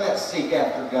 There's none that seek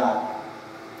after God.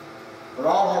 For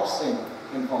all have sinned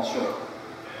and fall short.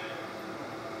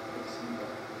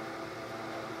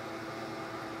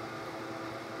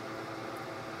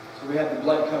 So we have the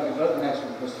blood covenant. Go to the next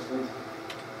one, Crystal, please.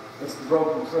 It's the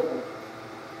broken cripple.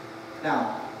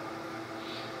 Now,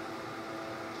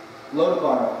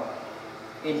 Lodabar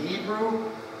in Hebrew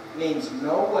means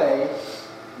no way,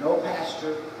 no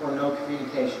pasture, or no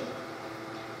communication.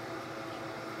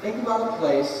 Think about a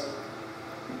place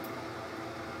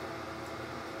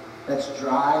that's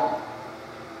dry,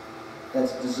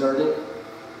 that's deserted,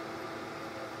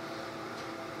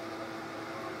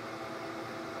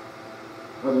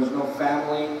 where there's no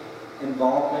family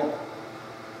involvement.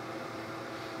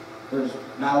 There's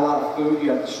not a lot of food.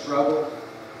 You have to struggle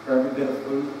for every bit of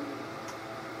food.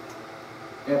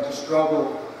 You have to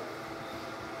struggle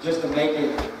just to make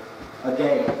it a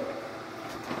day.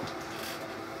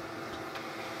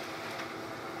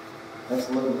 That's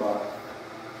Lodabar.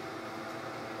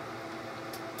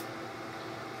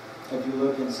 If you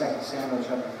look in 2 Samuel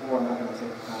chapter 4, I'm not going to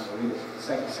take the time to read it.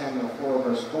 2 Samuel 4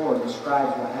 verse 4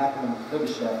 describes what happened to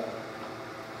Mephibosheth.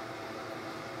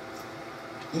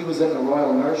 He was in the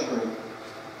royal nursery.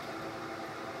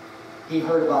 He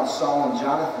heard about Saul and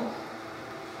Jonathan.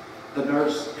 The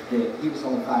nurse did. He was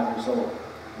only 5 years old.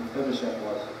 Mephibosheth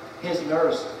was. His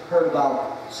nurse heard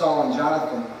about Saul and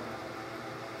Jonathan.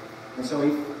 And so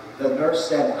the nurse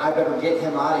said, I better get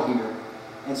him out of here.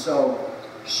 And so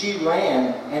she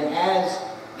ran, and as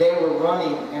they were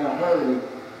running in a hurry,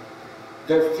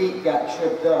 their feet got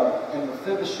tripped up, and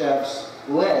Mephibosheth's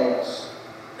legs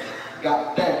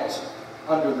got bent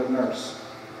under the nurse.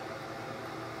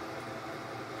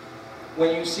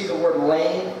 When you see the word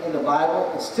lame in the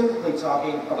Bible, it's typically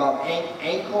talking about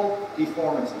ankle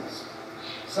deformities.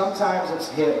 Sometimes it's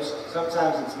hips,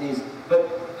 sometimes it's knees.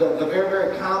 But the very,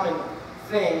 very common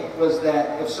thing was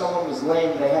that if someone was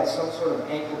lame, they had some sort of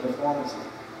ankle deformity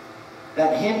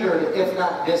that hindered, if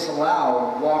not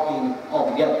disallowed, walking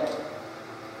altogether.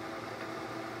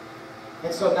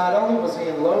 And so not only was he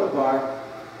in Lodabar,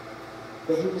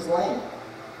 but he was lame.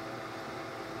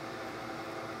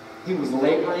 He was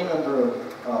laboring under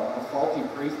a faulty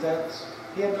pretense.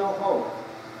 He had no hope.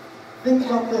 Think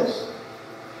about this.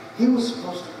 He was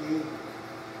supposed to be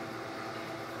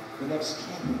the next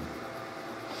king.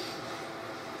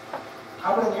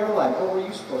 How about in your life? What were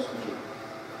you supposed to be?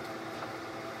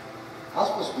 I was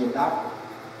supposed to be a doctor.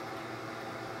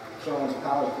 So I went to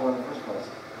college for in the first place.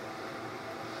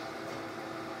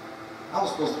 I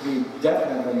was supposed to be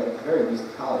definitely, at the very least, a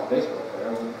college baseball player.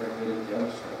 I wasn't very good at the other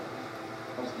stuff.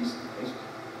 I was decent at baseball.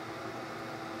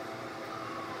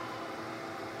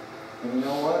 And you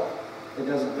know what? It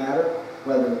doesn't matter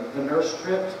whether the nurse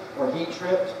tripped, or he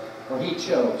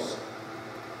chose.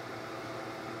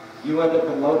 You end up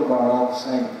in Lodabar all the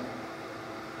same.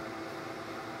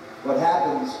 What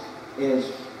happens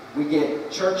is we get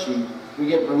churchy, we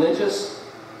get religious,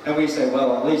 and we say,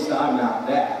 well, at least I'm not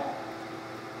that.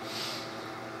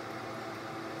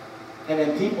 And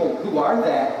then people who are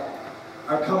that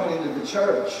are coming into the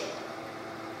church.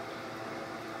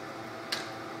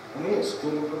 And we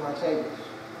exclude them from our tables.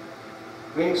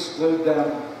 We exclude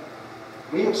them.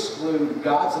 We exclude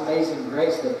God's amazing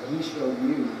grace that He showed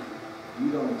you.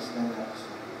 You don't extend that to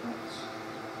someone else.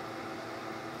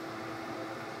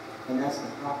 And that's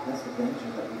the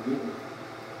danger that we get in.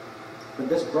 But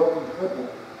this broken cripple,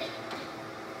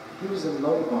 he was in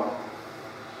Lodabar.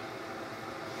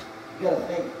 You got to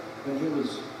think, when he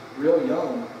was real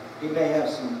young, he may have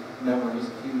some memories,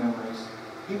 a few memories.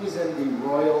 He was in the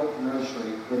royal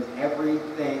nursery with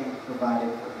everything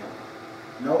provided for him.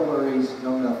 No worries,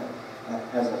 no nothing.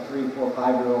 As a 3, 4,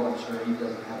 5-year-old, I'm sure he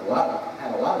doesn't have a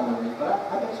lot of memories, but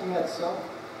I bet you had some.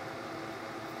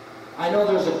 I know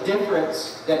there's a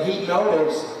difference that he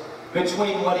noticed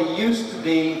between what he used to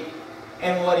be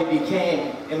and what he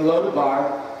became in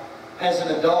Lodabar as an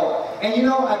adult. And you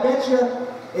know, I bet you,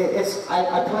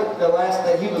 I put the last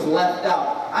that he was left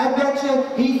out. I bet you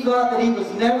he thought that he was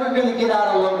never going to get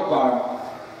out of Lodabar.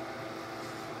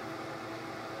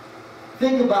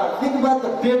 Think about it. Think about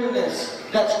the bitterness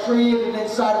that's created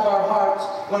inside of our hearts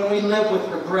when we live with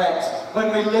regrets,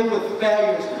 when we live with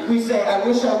failures. We say, I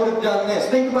wish I would have done this.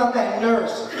 Think about that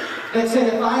nurse that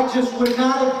said, if I just would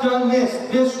not have done this,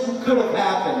 this could have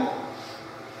happened.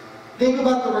 Think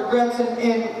about the regrets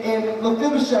in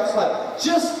Mephibosheth's life.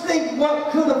 Just think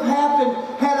what could have happened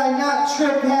had I not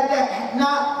tripped, had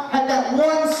that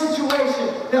one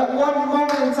situation, that one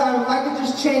moment in time. If I could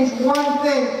just change one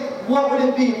thing, what would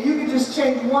it be? If you could just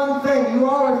change one thing, you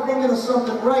all are thinking of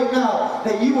something right now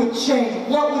that you would change.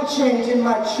 What would change in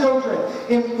my children,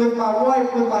 with my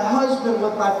wife, with my husband,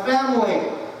 with my family?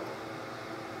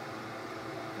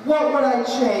 What would I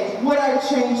change? Would I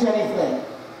change anything?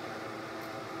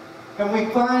 And we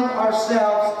find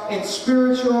ourselves in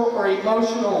spiritual or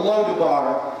emotional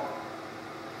Lodabar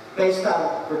based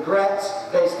on regrets,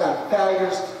 based on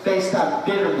failures, based on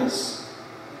bitterness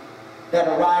that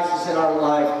arises in our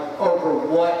life over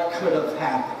what could have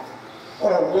happened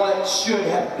or what should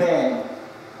have been.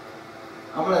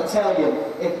 I'm going to tell you,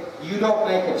 if you don't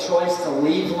make a choice to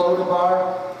leave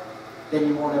Lodabar, then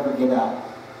you won't ever get out.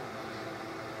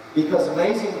 Because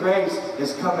Amazing Grace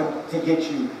is coming to get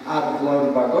you out of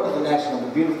Lodabar. Go to the next one,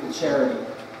 the beautiful charity.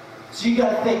 So you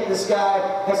got to think, this guy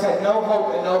has had no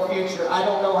hope and no future. I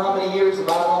don't know how many years,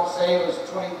 but I won't say it was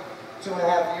 22 and a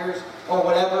half years or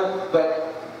whatever,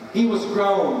 but he was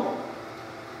grown.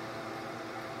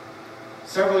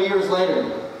 Several years later,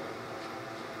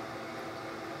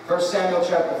 1 Samuel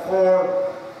chapter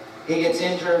 4, he gets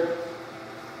injured.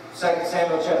 2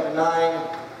 Samuel chapter 9,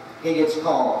 he gets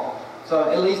called. So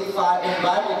at least 5, in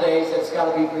Bible days, it's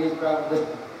got to be, he's probably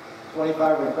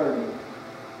 25 or 30.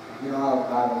 You know how the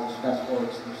Bible just fast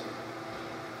forwards through some.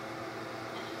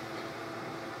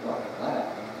 Well, I'm glad.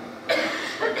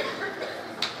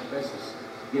 Basis.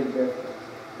 Get it there.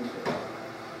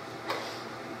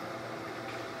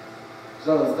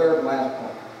 So the third and last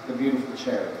point, the beautiful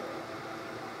charity.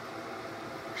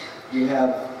 You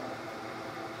have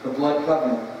the blood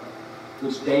covenant,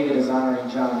 which David is honoring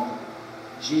Jonathan.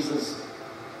 Jesus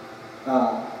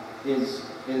is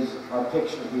our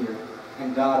picture here,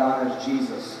 and God honors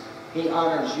Jesus. He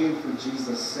honors you for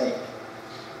Jesus' sake.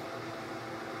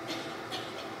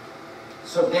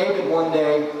 So David one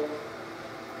day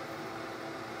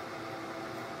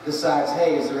decides,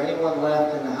 hey, is there anyone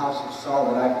left in the house of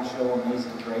Saul that I can show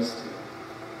amazing grace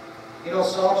to? You know,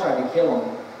 Saul tried to kill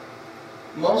him.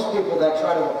 Most people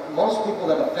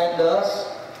that offend us,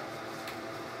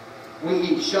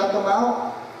 we shut them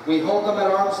out, we hold them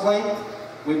at arm's length,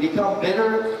 we become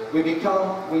bitter,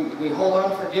 we hold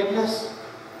unforgiveness.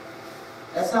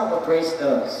 That's not what grace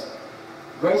does.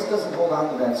 Grace doesn't hold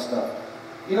on to that stuff.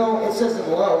 You know, it says in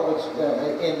love, which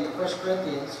in 1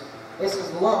 Corinthians, it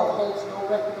says love holds no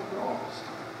record of wrongs.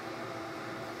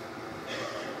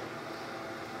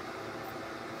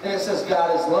 And it says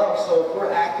God is love, so if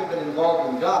we're active and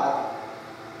involved in God,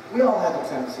 we all have a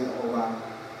tendency to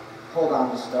hold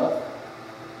on to stuff.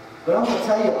 But I'm going to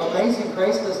tell you, amazing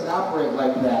grace doesn't operate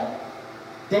like that.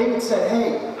 David said,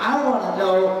 hey, I want to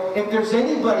know if there's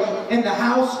anybody in the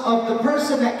house of the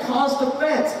person that caused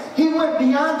offense. He went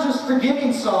beyond just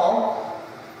forgiving Saul.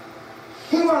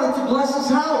 He wanted to bless his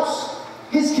house,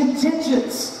 his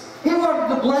contingents. He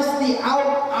wanted to bless the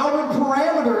outer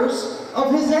parameters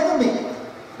of his enemy.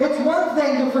 It's one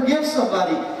thing to forgive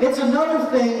somebody. It's another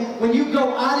thing when you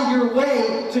go out of your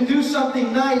way to do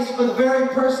something nice for the very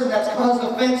person that's caused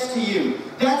offense to you.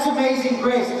 That's amazing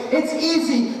grace. It's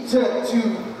easy to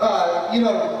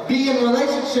be in a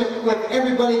relationship with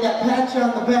everybody that pats you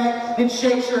on the back and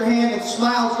shakes your hand and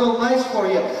smiles real nice for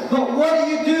you. But what do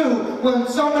you do when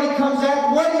somebody comes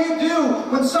at? What do you do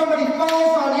when somebody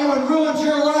falls on you and ruins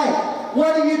your life?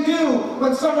 What do you do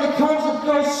when somebody comes and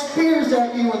throws spears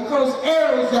at you and throws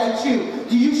arrows at you?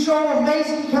 Do you show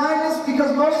amazing kindness?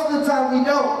 Because most of the time we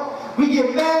don't. We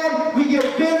get mad, we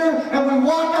get bitter, and we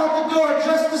walk out the door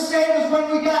just the same as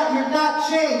when we got here, not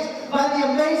changed. by the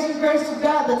amazing grace of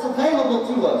God that's available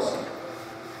to us.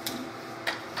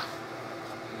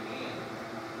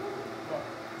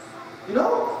 You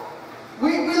know?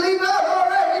 We leave out, all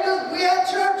right, we have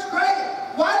church, great.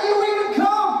 Why do you even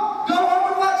come? Go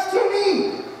home and watch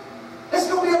TV. It's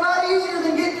going to be a lot easier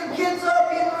than getting your kids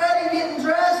up, getting ready, getting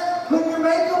dressed, putting your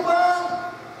makeup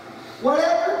on,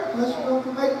 whatever. Unless you don't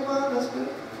put makeup on, that's good.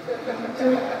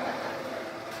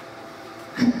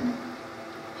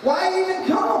 Why even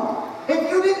come?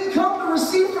 If you didn't come to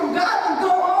receive from God, then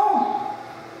go home.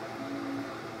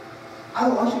 I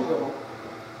don't want you to go home.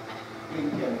 You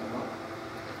can go home.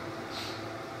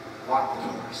 Lock the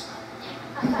doors.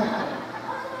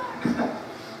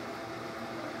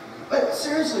 But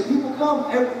seriously, people come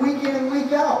every week in and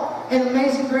week out. And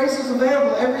Amazing Grace is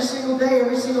available every single day,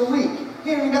 every single week.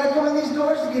 You know, you got to come in these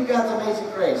doors to get God's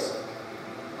amazing grace.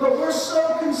 But we're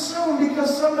so consumed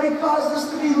because somebody caused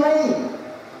us to be lame.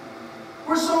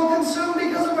 We're so consumed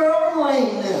because of our own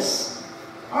lameness,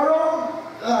 our own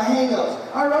hang-ups,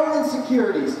 our own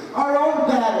insecurities, our own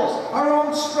battles, our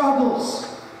own struggles.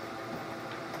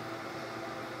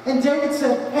 And David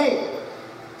said, hey,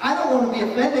 I don't want to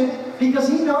be offended, because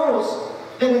he knows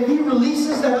that if he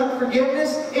releases that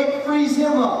unforgiveness, it frees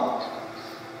him up.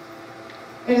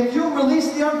 And if you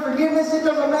release the unforgiveness, it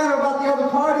doesn't matter about the other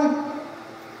party.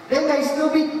 They may still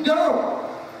be dumb.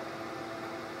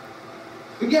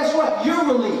 But guess what? You're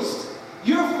released.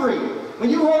 You're free. When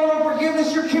you hold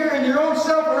unforgiveness, you're carrying your own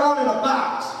self around in a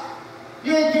box.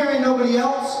 You ain't carrying nobody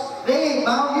else. They ain't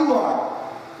bound, you are.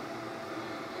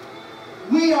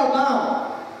 We are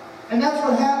bound. And that's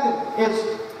what happened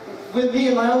is with me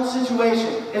in my own situation,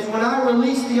 is when I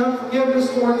released the unforgiveness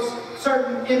towards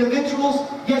certain individuals,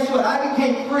 guess what? I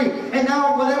became free. And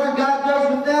now whatever God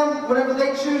does with them, whatever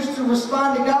they choose to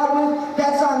respond to God with,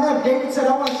 that's on them. David said,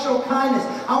 I want to show kindness.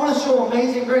 I want to show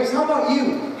amazing grace. How about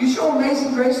you? You show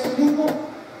amazing grace to people?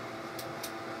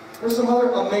 There's some other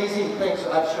amazing things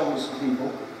I've shown to some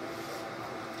people.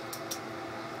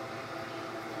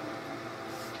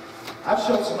 I've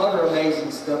shown some other amazing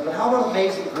stuff, but how about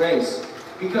amazing grace?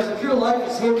 Because if your life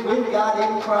is hid with God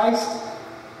in Christ,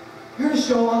 you're to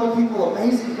show other people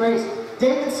amazing grace.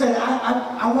 David said,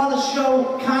 I want to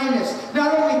show kindness.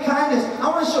 Not only kindness, I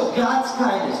want to show God's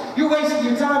kindness. You're wasting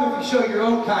your time if you show your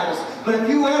own kindness. But if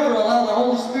you ever allow the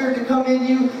Holy Spirit to come in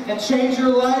you and change your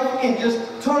life and just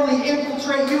totally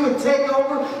infiltrate you and take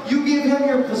over, you give Him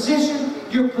your position,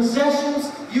 your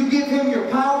possessions, you give Him your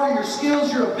power, your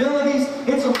skills, your abilities.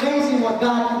 It's amazing what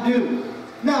God can do.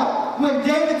 Now, when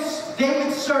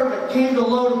David's servant came to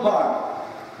Lodabar,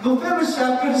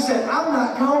 Mephibosheth could have said, I'm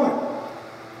not going.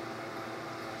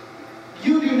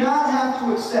 You do not have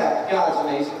to accept God's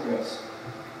amazing grace.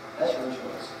 That's your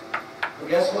choice. But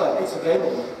guess what? It's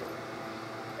available.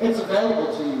 It's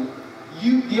available to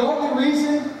you. The only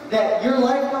reason that your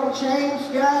life don't change,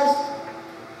 guys,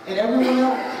 and everyone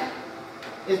else,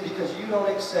 is because you don't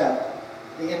accept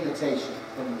the invitation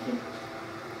from the King.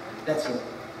 That's it.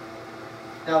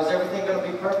 Now, is everything going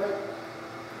to be perfect?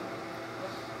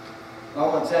 Well,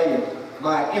 I want to tell you,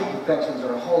 my imperfections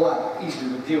are a whole lot easier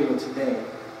to deal with today.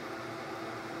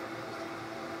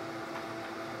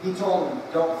 He told them,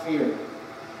 don't fear.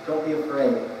 Don't be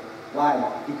afraid.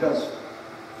 Why? Because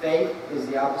faith is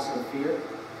the opposite of fear.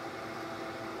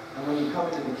 And when you come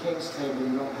into the King's table,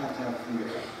 you don't have to have fear.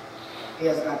 He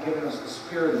has not given us the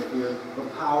spirit of fear,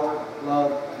 but power,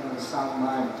 love, and a sound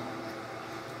mind.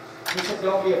 He said,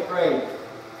 don't be afraid.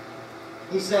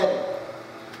 He said,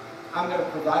 I'm going to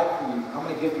provide for you. I'm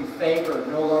going to give you favor,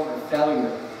 no longer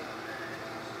failure.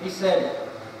 He said,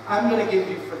 I'm going to give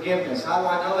you forgiveness. How do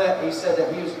I know that? He said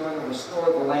that He was going to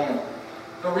restore the land.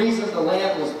 The reason the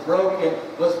land was broken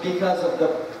was because of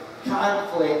the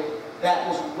conflict that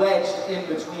was wedged in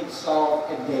between Saul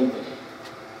and David.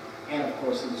 And of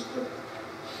course, he was crippled.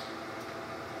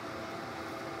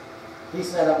 He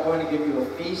said, I'm going to give you a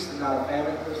feast and not a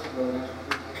famine.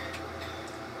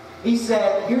 He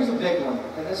said, here's a big one,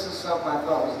 and this is something I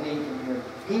thought was neat in here.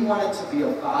 He wanted to be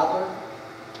a father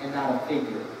and not a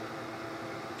figure.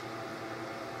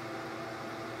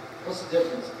 What's the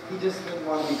difference? He just didn't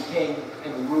want to be king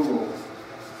and rule.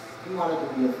 He wanted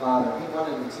to be a father. He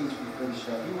wanted to teach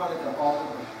Mephibosheth. He wanted to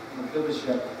offer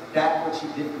Mephibosheth that which he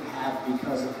didn't have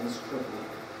because of his crippling.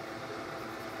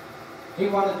 He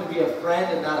wanted to be a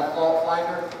friend and not a fault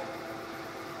finder.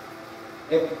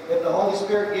 If the Holy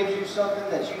Spirit gives you something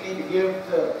that you need to give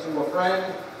to a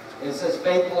friend, it says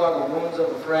faithful are the wounds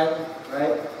of a friend,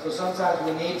 right? So sometimes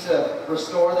we need to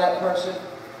restore that person.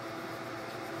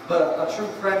 But a true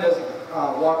friend doesn't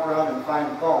walk around and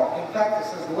find fault. In fact, it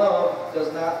says love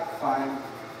does not find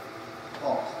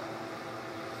fault.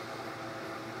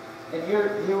 And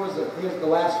here's the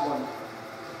last one.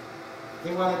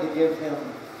 He wanted to give him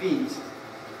feet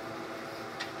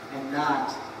and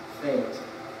not fate.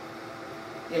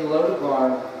 In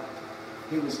Lodabar,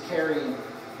 he was carrying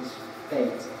his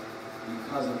fate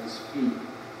because of his feet.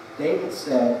 David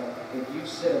said, if you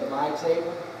sit at my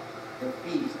table, the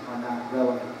feet are not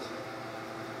relevant.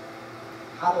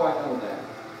 How do I know that?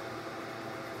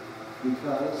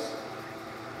 Because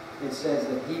it says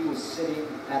that he was sitting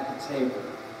at the table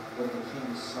with the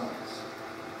king's sons.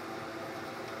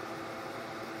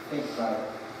 Think about it.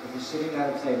 If he's sitting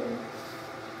at a table,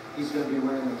 he's going to be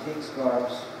wearing the king's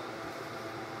garbs.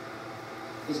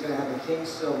 He's going to have the king's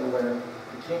silverware,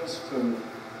 the king's food.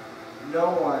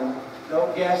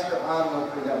 No guest or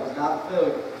onlooker that was not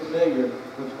familiar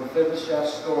with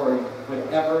Mephibosheth's story would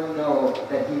ever know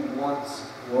that he once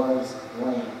was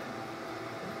lame.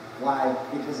 Why?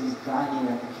 Because he's dining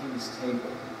at the king's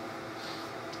table.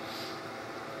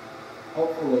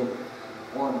 Hopefully,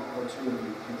 one or two of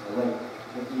you can relate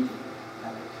to eating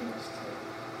at the king's table.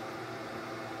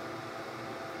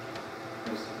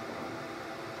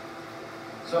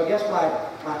 So I guess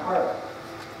my heart.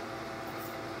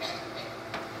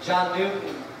 John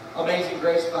Newton, Amazing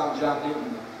Grace found John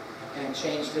Newton and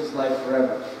changed his life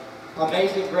forever.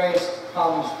 Amazing Grace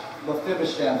found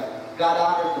Mephibosheth. God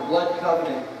honored the blood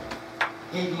covenant.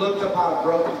 He looked upon a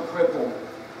broken cripple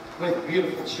with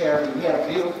beautiful charity. He had a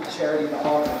beautiful charity to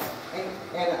offer.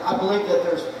 And I believe that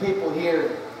there's people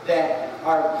here that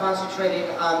are concentrating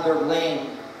on their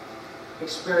lame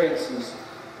experiences.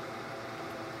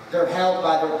 They're held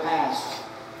by their past.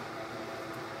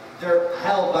 They're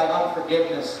held by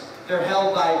unforgiveness. They're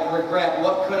held by regret.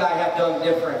 What could I have done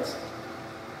different?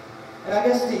 And I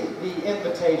guess the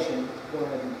invitation, go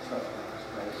ahead and start.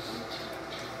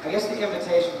 I guess the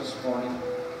invitation this morning,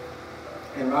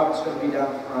 and Robert's going to be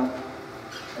down front.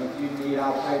 If you need,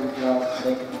 I'll pray with you.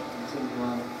 They can continue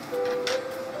on.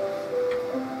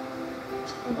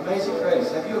 Amazing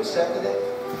Grace. Have you accepted it?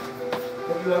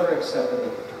 Have you ever accepted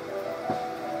it?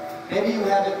 Maybe you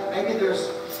haven't. Maybe there's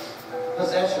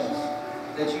possessions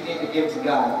that you need to give to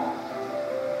God.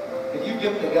 If you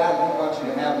give them to God and He wants you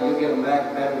to have them, you'll get them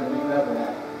back better than you've ever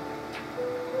had.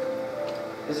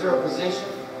 Is there a position?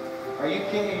 Are you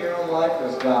king of your own life or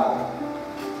is God?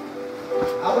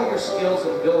 How about your skills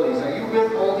and abilities? Are you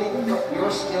withholding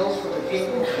your skills from the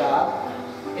kingdom of God?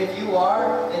 If you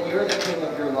are, then you're the king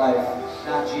of your life,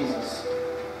 not Jesus.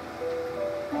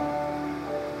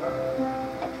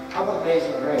 How about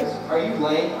Amazing Grace? Are you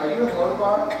lame? Are you in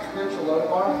Lodabar? Spiritual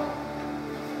Lodabar?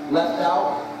 Left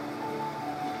out?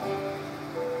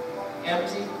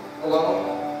 Empty?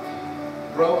 Alone?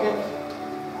 Broken?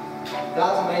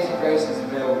 God's amazing grace is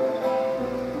available.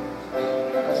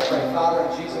 Let's pray. Father,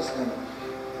 in Jesus' name.